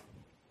crowd,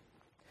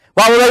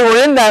 while they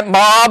were in that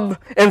mob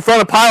in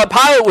front of Pilate,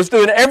 Pilate was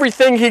doing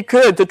everything he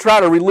could to try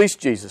to release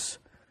Jesus.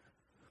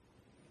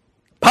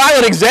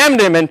 Pilate examined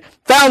him and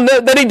found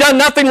that he'd done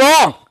nothing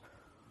wrong.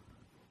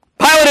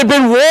 Pilate had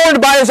been warned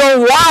by his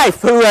own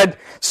wife, who had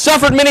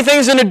suffered many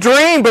things in a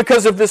dream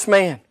because of this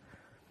man.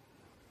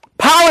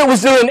 Pilate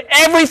was doing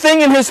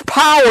everything in his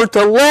power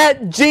to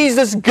let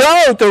Jesus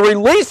go, to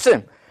release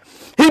him.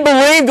 He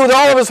believed with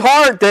all of his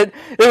heart that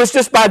it was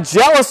just by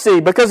jealousy,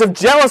 because of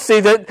jealousy,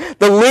 that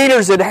the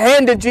leaders had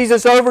handed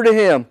Jesus over to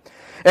him.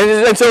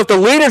 And so if the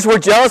leaders were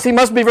jealous, he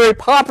must be very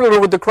popular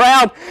with the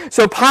crowd.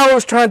 So Pilate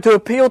was trying to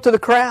appeal to the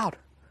crowd.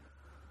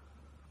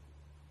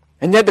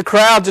 And yet the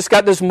crowd just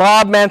got this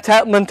mob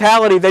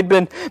mentality. They'd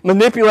been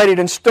manipulated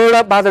and stirred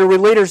up by their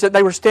leaders, that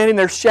they were standing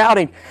there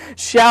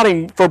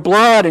shouting for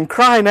blood and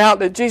crying out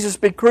that Jesus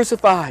be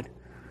crucified.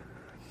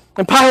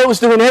 And Pilate was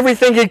doing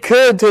everything he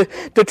could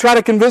to try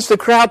to convince the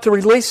crowd to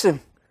release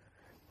him.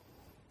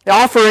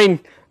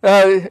 Offering,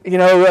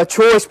 a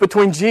choice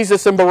between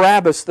Jesus and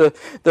Barabbas,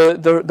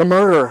 the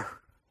murderer,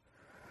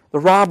 the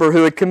robber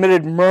who had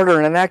committed murder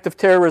and an act of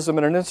terrorism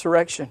and an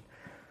insurrection.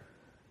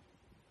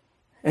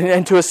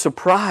 And to his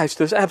surprise,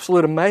 to his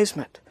absolute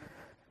amazement,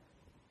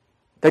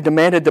 they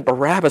demanded that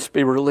Barabbas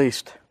be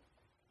released.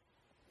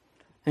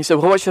 And he said,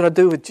 well, what should I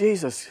do with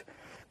Jesus?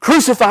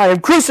 Crucify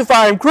him,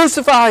 crucify him,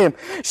 crucify him.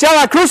 Shall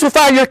I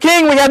crucify your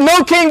king? We have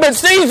no king but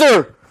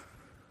Caesar.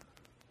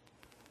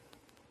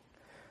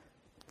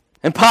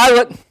 And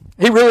Pilate,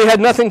 he really had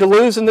nothing to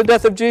lose in the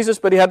death of Jesus,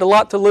 but he had a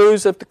lot to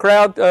lose if the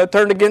crowd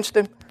turned against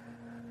him.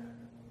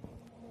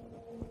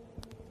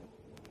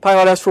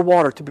 Pilate asked for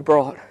water to be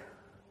brought.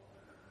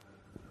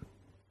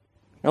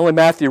 Only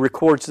Matthew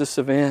records this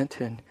event,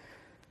 and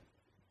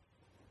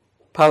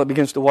Pilate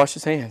begins to wash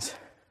his hands.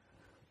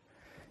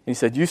 He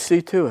said, you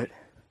see to it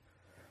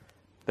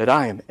that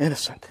I am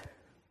innocent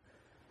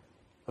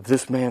of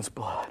this man's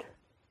blood.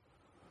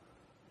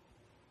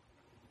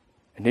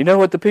 And do you know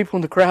what the people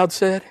in the crowd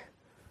said?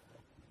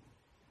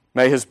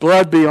 May his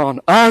blood be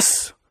on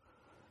us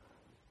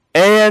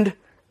and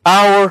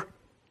our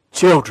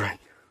children.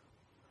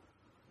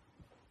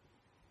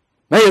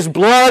 May his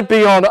blood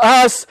be on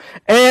us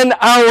and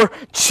our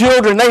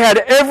children. They had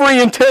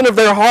every intent of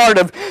their heart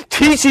of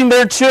teaching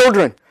their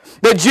children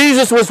that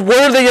Jesus was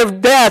worthy of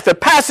death, of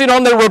passing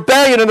on their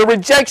rebellion and the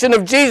rejection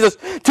of Jesus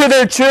to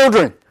their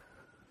children.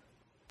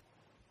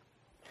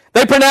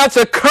 They pronounced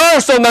a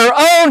curse on their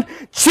own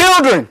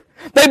children.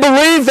 They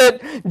believe that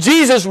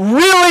Jesus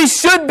really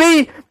should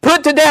be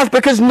put to death,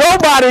 because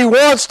nobody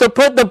wants to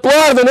put the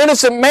blood of an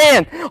innocent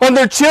man on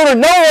their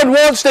children. No one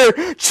wants their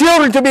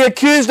children to be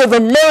accused of the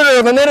murder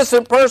of an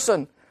innocent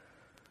person.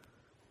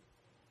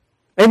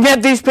 And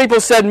yet these people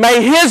said,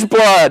 may his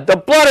blood, the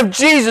blood of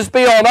Jesus,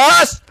 be on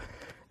us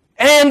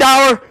and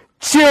our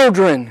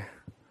children.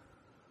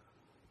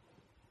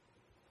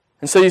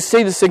 And so you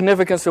see the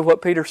significance of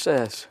what Peter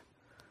says.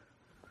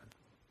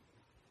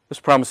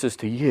 This promise is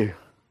to you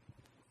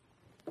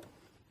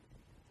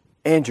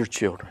and your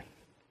children.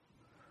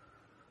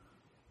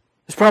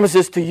 This promise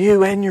is to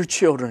you and your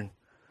children.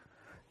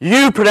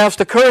 You pronounced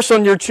a curse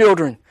on your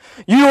children.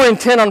 You were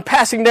intent on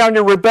passing down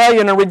your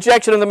rebellion and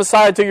rejection of the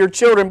Messiah to your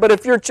children. But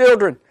if your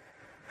children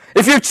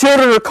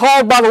are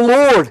called by the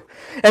Lord,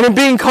 and in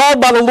being called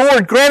by the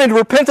Lord, granted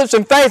repentance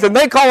and faith, and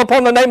they call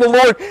upon the name of the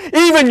Lord,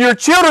 even your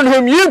children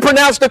whom you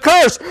pronounced a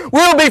curse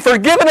will be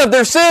forgiven of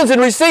their sins and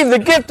receive the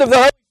gift of the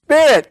Holy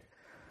Spirit.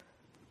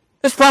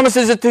 This promise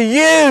is to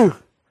you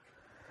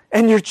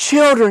and your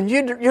children,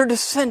 your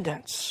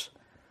descendants.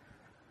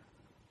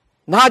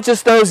 Not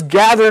just those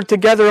gathered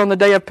together on the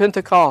day of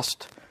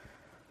Pentecost,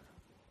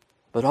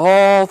 but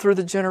all through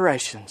the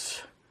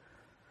generations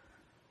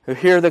who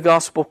hear the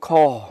gospel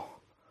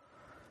call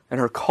and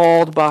are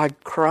called by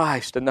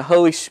Christ, and the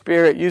Holy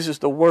Spirit uses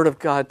the Word of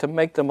God to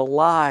make them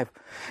alive,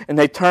 and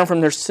they turn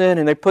from their sin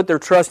and they put their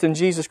trust in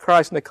Jesus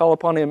Christ and they call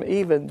upon Him.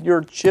 Even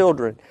your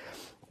children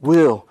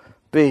will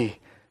be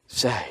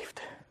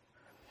saved.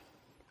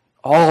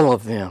 All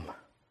of them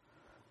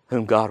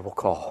whom God will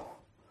call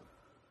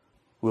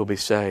will be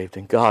saved,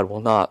 and God will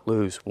not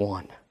lose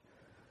one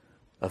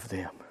of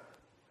them.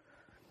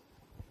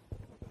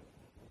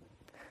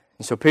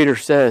 And so Peter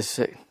says,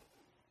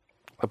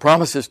 the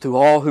promise is to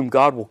all whom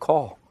God will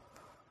call.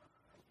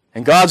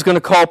 And God's going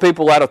to call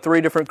people out of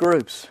three different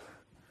groups.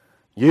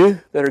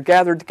 You that are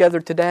gathered together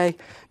today,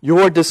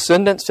 your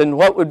descendants, and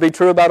what would be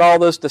true about all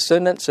those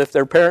descendants if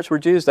their parents were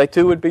Jews? They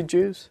too would be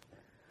Jews.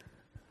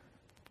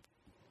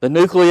 The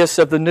nucleus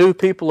of the new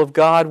people of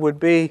God would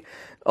be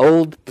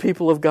old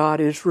people of God,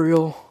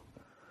 Israel.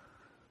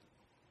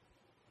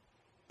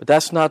 But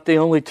that's not the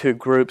only two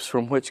groups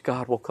from which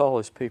God will call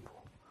His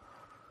people.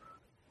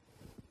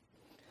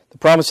 The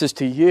promise is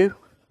to you,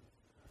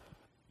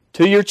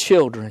 to your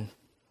children,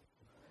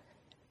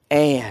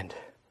 and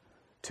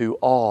to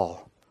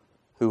all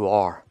who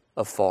are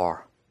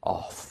afar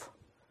off.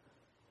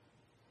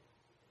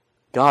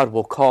 God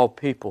will call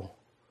people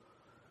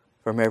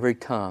from every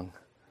tongue,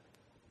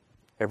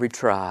 every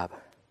tribe,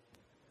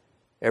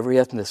 every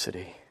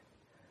ethnicity,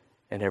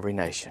 and every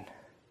nation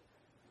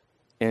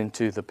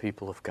into the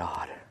people of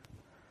God.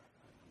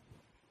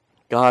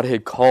 God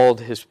had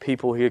called His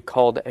people. He had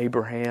called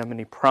Abraham, and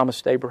He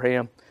promised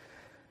Abraham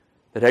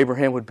that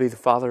Abraham would be the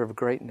father of a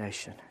great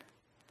nation,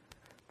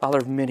 father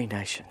of many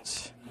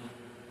nations.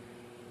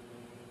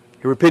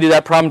 He repeated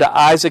that promise to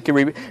Isaac. He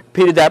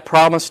repeated that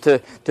promise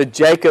to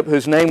Jacob,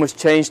 whose name was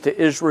changed to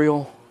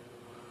Israel.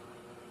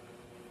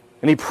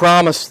 And He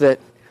promised that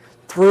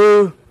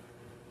through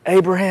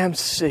Abraham's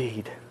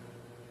seed,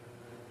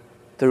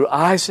 through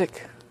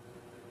Isaac,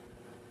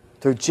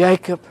 through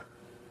Jacob,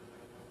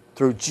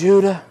 through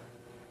Judah,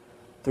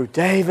 through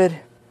David,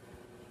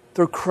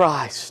 through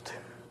Christ,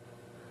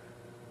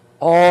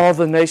 all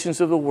the nations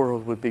of the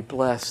world would be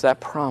blessed. That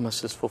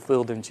promise is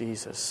fulfilled in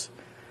Jesus.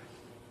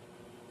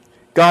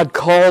 God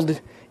called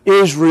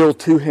Israel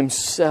to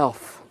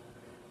Himself,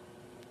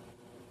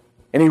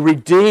 and He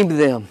redeemed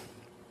them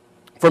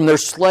from their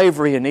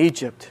slavery in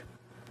Egypt.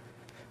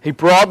 He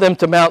brought them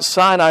to Mount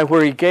Sinai,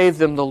 where He gave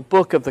them the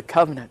book of the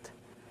covenant.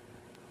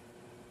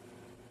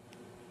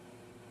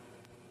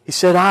 He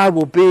said, I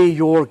will be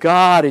your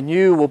God, and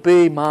you will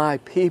be my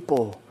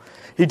people.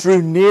 He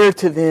drew near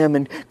to them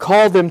and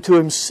called them to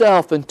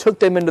Himself and took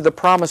them into the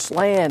promised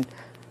land.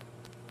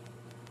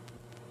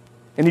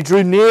 And He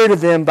drew near to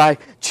them by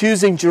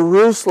choosing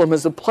Jerusalem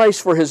as a place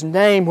for His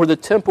name, where the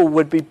temple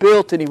would be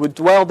built and He would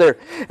dwell there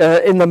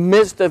in the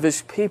midst of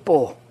His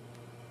people.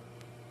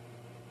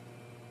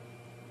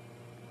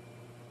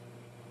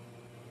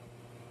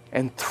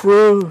 And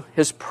through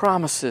His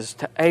promises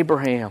to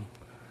Abraham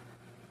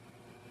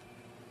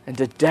and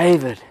to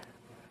David,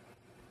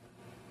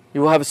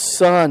 you will have a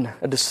son,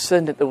 a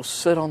descendant that will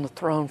sit on the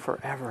throne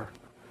forever.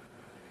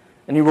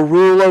 And He will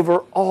rule over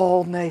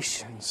all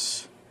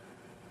nations.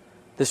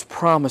 This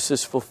promise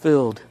is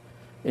fulfilled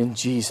in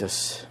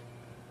Jesus.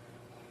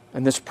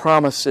 And this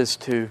promise is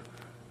to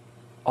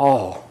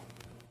all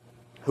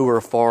who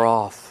are far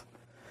off.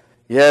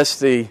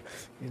 Yes,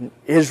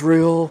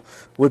 Israel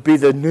would be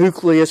the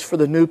nucleus for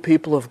the new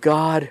people of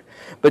God.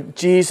 But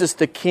Jesus,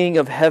 the King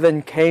of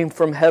heaven, came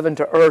from heaven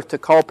to earth to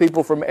call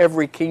people from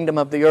every kingdom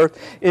of the earth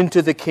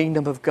into the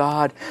kingdom of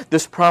God.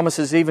 This promise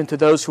is even to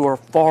those who are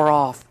far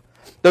off,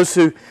 those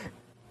who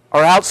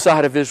are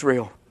outside of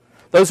Israel,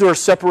 those who are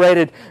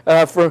separated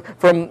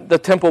from the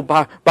temple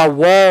by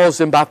walls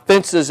and by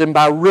fences and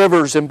by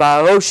rivers and by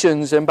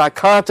oceans and by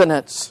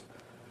continents.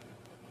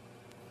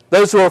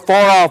 Those who are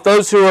far off,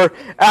 those who are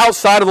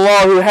outside of the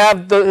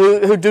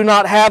law, who do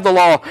not have the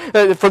law,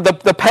 for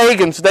the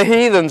pagans, the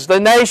heathens,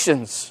 the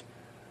nations.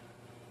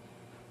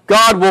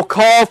 God will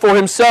call for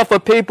Himself a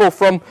people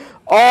from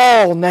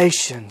all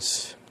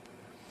nations.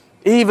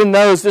 Even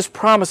those, this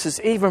promise is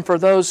even for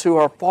those who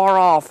are far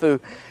off, who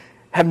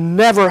have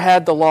never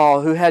had the law,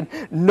 who had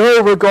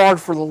no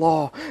regard for the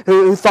law,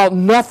 who thought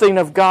nothing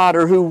of God,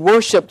 or who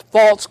worshipped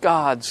false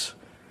gods.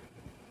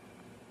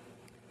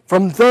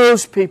 From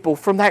those people,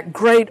 from that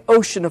great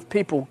ocean of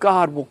people,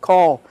 God will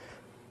call.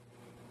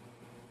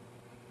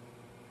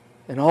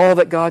 And all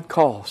that God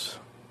calls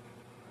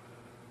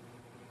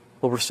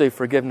will receive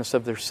forgiveness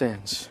of their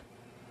sins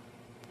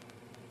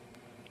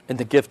and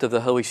the gift of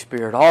the Holy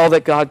Spirit. All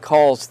that God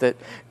calls that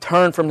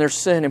turn from their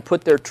sin and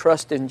put their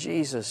trust in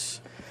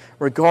Jesus,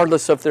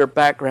 regardless of their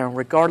background,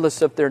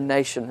 regardless of their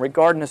nation,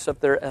 regardless of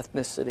their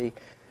ethnicity,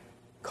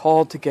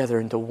 called together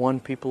into one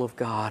people of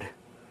God.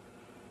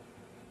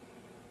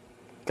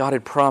 God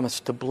had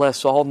promised to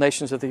bless all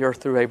nations of the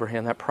earth through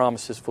Abraham. That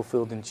promise is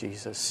fulfilled in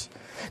Jesus.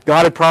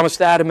 God had promised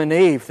Adam and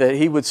Eve that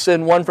He would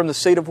send one from the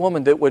seed of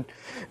woman that would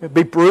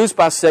be bruised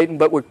by Satan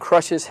but would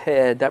crush his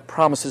head. That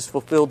promise is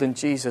fulfilled in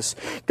Jesus.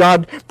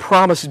 God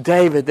promised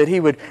David that He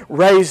would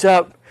raise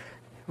up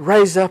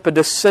a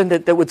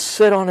descendant that would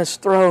sit on His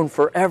throne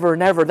forever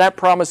and ever. That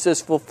promise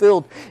is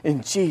fulfilled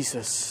in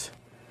Jesus.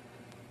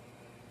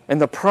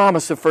 And the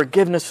promise of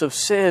forgiveness of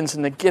sins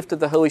and the gift of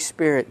the Holy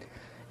Spirit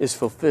is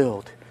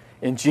fulfilled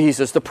in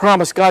Jesus. The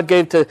promise God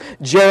gave to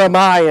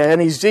Jeremiah and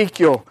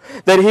Ezekiel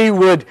that He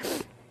would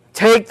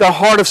take the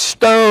heart of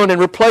stone and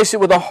replace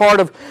it with a heart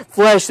of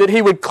flesh, that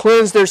He would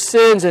cleanse their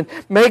sins and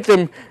make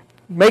them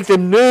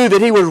new,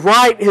 that He would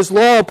write His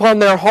law upon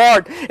their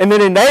heart and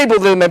then enable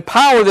them,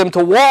 empower them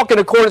to walk in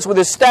accordance with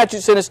His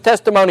statutes and His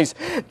testimonies.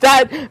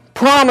 That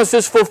promise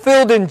is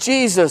fulfilled in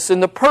Jesus, in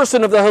the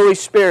person of the Holy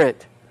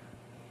Spirit.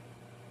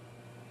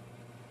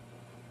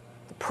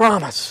 The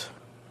promise.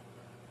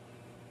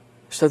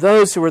 So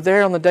those who were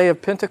there on the day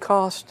of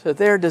Pentecost, to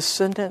their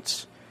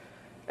descendants,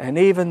 and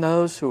even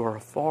those who are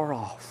far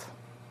off.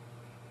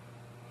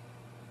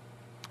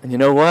 And you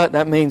know what?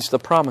 That means the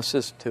promise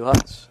is to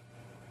us.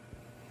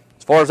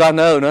 As far as I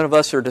know, none of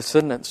us are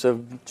descendants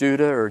of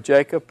Judah or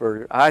Jacob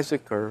or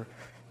Isaac or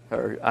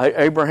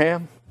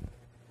Abraham.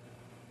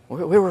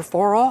 We were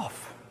far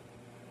off.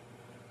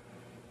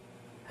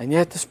 And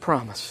yet this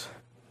promise,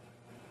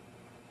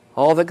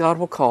 all that God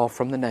will call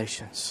from the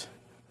nations,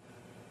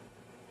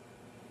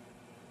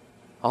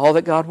 All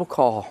that God will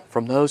call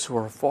from those who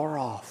are far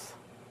off.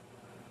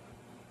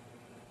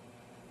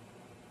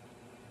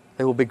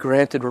 They will be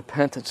granted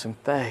repentance and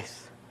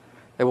faith.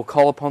 They will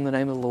call upon the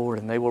name of the Lord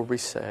and they will be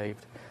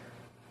saved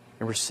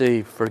and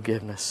receive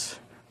forgiveness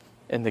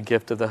and the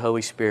gift of the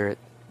Holy Spirit.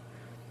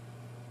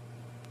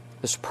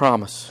 This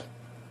promise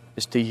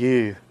is to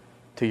you,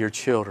 to your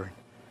children,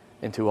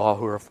 and to all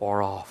who are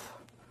far off.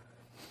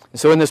 And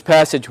so in this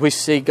passage we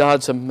see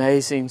God's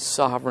amazing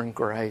sovereign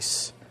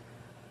grace.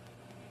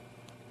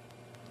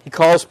 He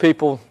calls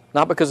people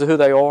not because of who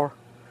they are,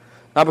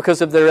 not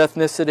because of their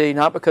ethnicity,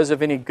 not because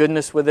of any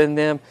goodness within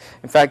them.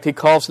 In fact, He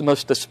calls the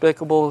most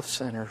despicable of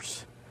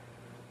sinners.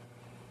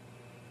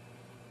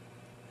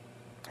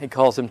 He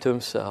calls them to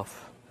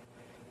Himself,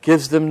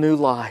 gives them new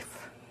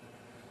life,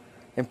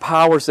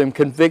 empowers them,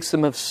 convicts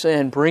them of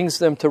sin, brings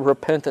them to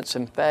repentance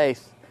and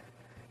faith,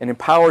 and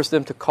empowers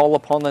them to call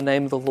upon the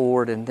name of the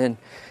Lord, and then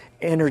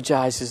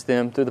energizes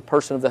them through the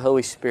person of the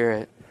Holy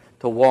Spirit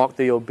to walk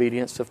the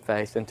obedience of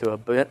faith and to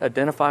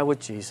identify with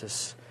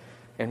Jesus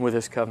and with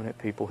His covenant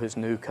people, His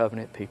new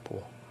covenant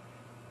people.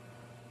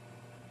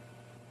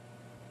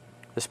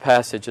 This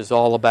passage is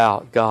all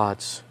about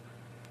God's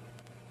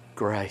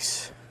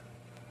grace.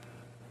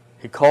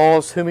 He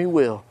calls whom He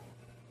will,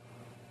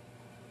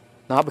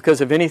 not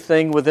because of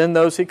anything within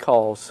those He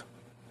calls,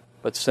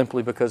 but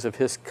simply because of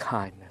His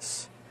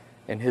kindness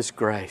and His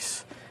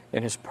grace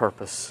and His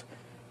purpose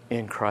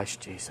in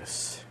Christ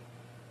Jesus.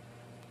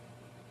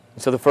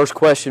 And so the first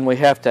question we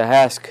have to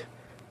ask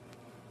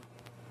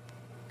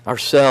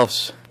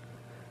ourselves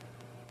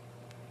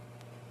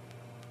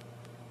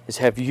is,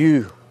 have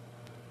you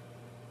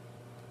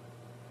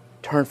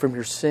turned from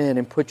your sin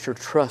and put your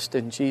trust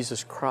in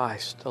Jesus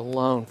Christ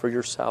alone for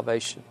your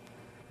salvation?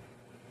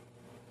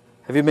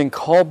 Have you been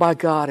called by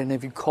God, and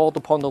have you called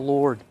upon the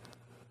Lord?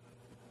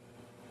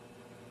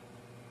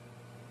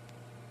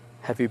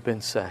 Have you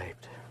been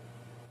saved?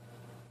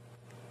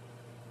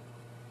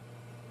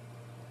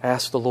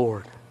 Ask the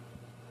Lord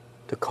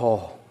to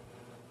call,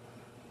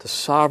 to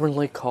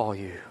sovereignly call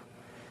you.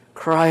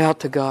 Cry out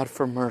to God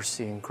for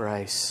mercy and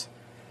grace.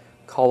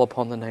 Call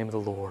upon the name of the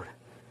Lord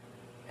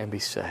and be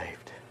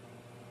saved.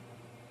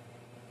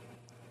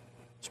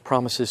 His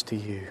promises to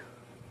you.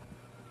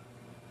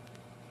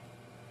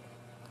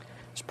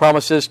 His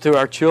promises to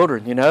our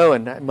children,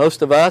 and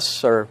most of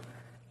us are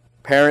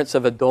parents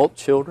of adult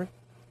children.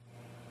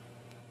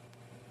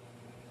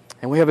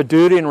 And we have a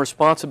duty and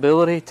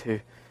responsibility to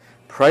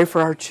pray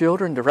for our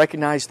children, to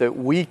recognize that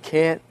we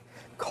can't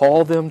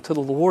call them to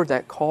the Lord.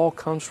 That call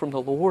comes from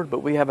the Lord, but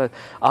we have an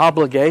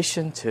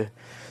obligation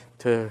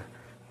to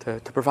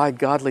provide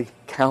godly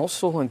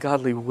counsel and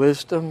godly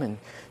wisdom and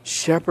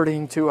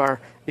shepherding to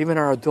even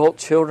our adult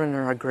children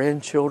and our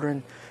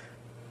grandchildren,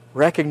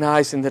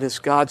 recognizing that it's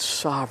God's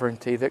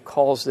sovereignty that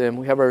calls them.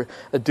 We have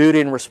a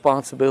duty and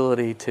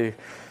responsibility to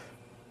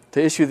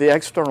issue the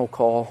external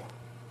call,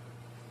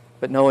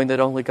 but knowing that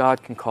only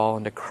God can call,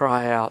 and to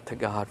cry out to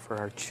God for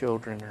our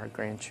children and our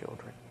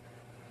grandchildren.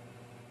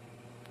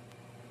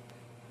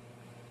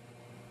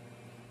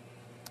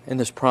 And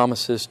this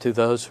promises to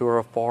those who are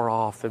afar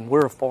off, and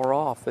we're afar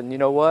off. And you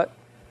know what?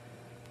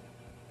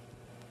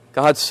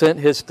 God sent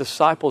His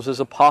disciples as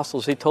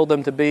apostles. He told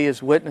them to be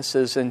His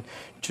witnesses in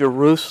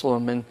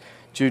Jerusalem and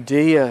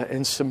Judea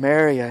and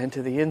Samaria and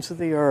to the ends of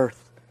the earth.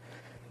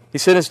 He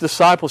sent His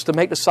disciples to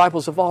make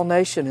disciples of all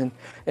nations.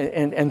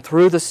 And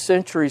through the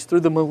centuries,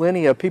 through the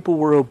millennia, people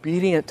were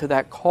obedient to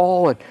that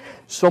call, and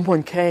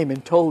someone came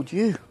and told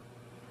you.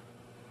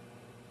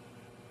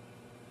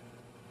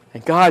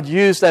 And God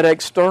used that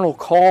external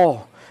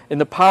call in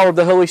the power of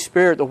the Holy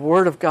Spirit, the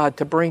Word of God,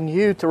 to bring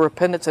you to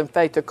repentance and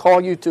faith, to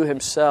call you to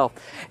Himself.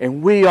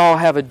 And we all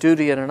have a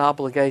duty and an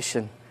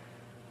obligation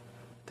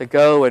to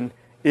go and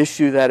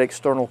issue that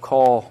external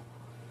call,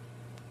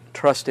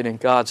 trusting in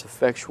God's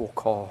effectual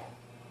call.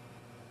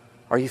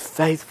 Are you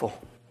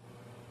faithful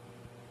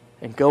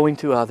in going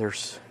to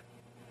others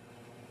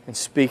and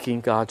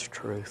speaking God's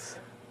truth?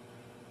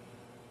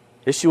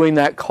 Issuing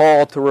that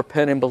call to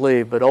repent and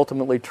believe, but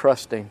ultimately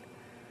trusting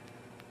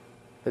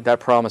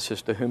that promise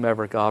is to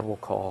whomever God will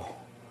call.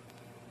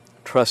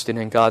 Trusting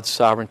in God's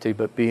sovereignty,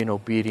 but being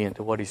obedient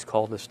to what He's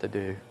called us to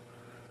do.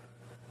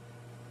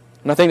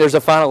 And I think there's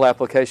a final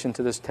application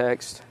to this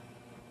text.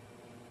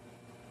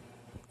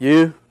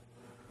 You,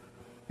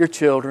 your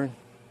children,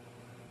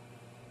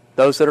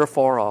 those that are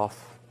far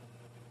off,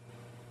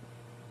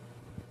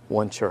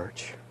 one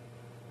church.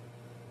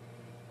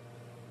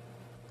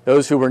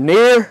 Those who were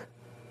near,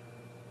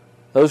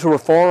 those who were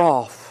far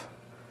off,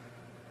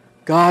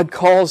 God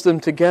calls them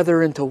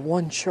together into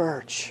one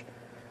church.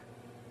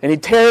 And He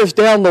tears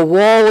down the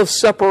wall of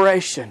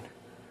separation.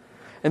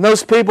 And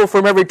those people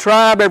from every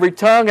tribe, every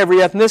tongue, every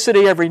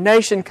ethnicity, every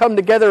nation come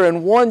together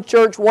in one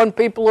church, one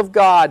people of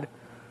God.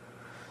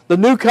 The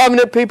new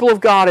covenant people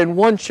of God in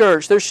one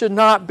church. There should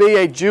not be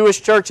a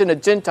Jewish church and a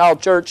Gentile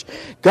church.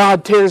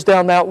 God tears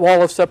down that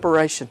wall of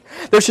separation.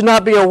 There should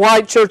not be a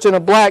white church and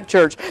a black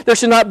church. There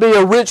should not be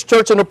a rich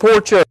church and a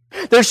poor church.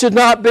 There should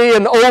not be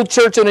an old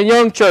church and a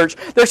young church.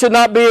 There should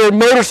not be a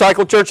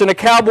motorcycle church and a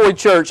cowboy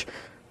church.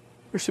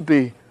 There should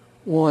be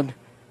one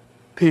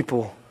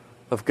people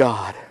of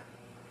God.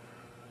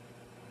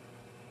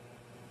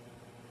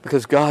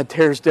 Because God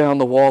tears down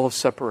the wall of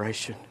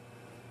separation.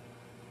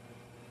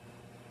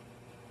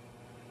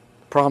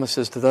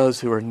 Promises to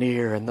those who are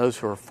near and those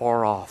who are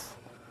far off.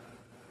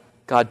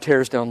 God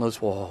tears down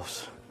those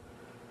walls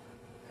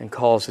and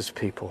calls His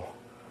people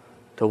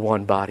to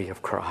one body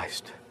of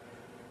Christ,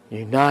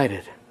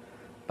 united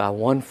by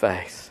one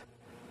faith,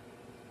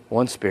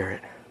 one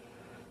Spirit,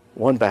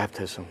 one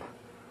baptism,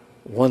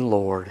 one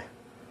Lord,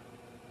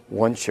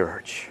 one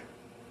church,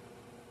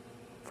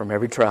 from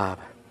every tribe,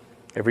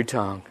 every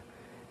tongue,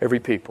 every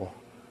people,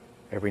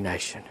 every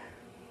nation.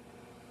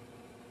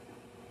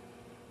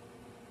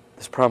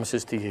 This promise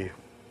is to you,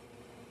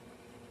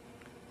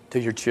 to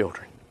your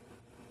children,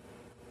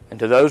 and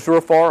to those who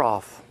are far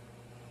off,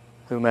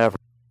 whomever.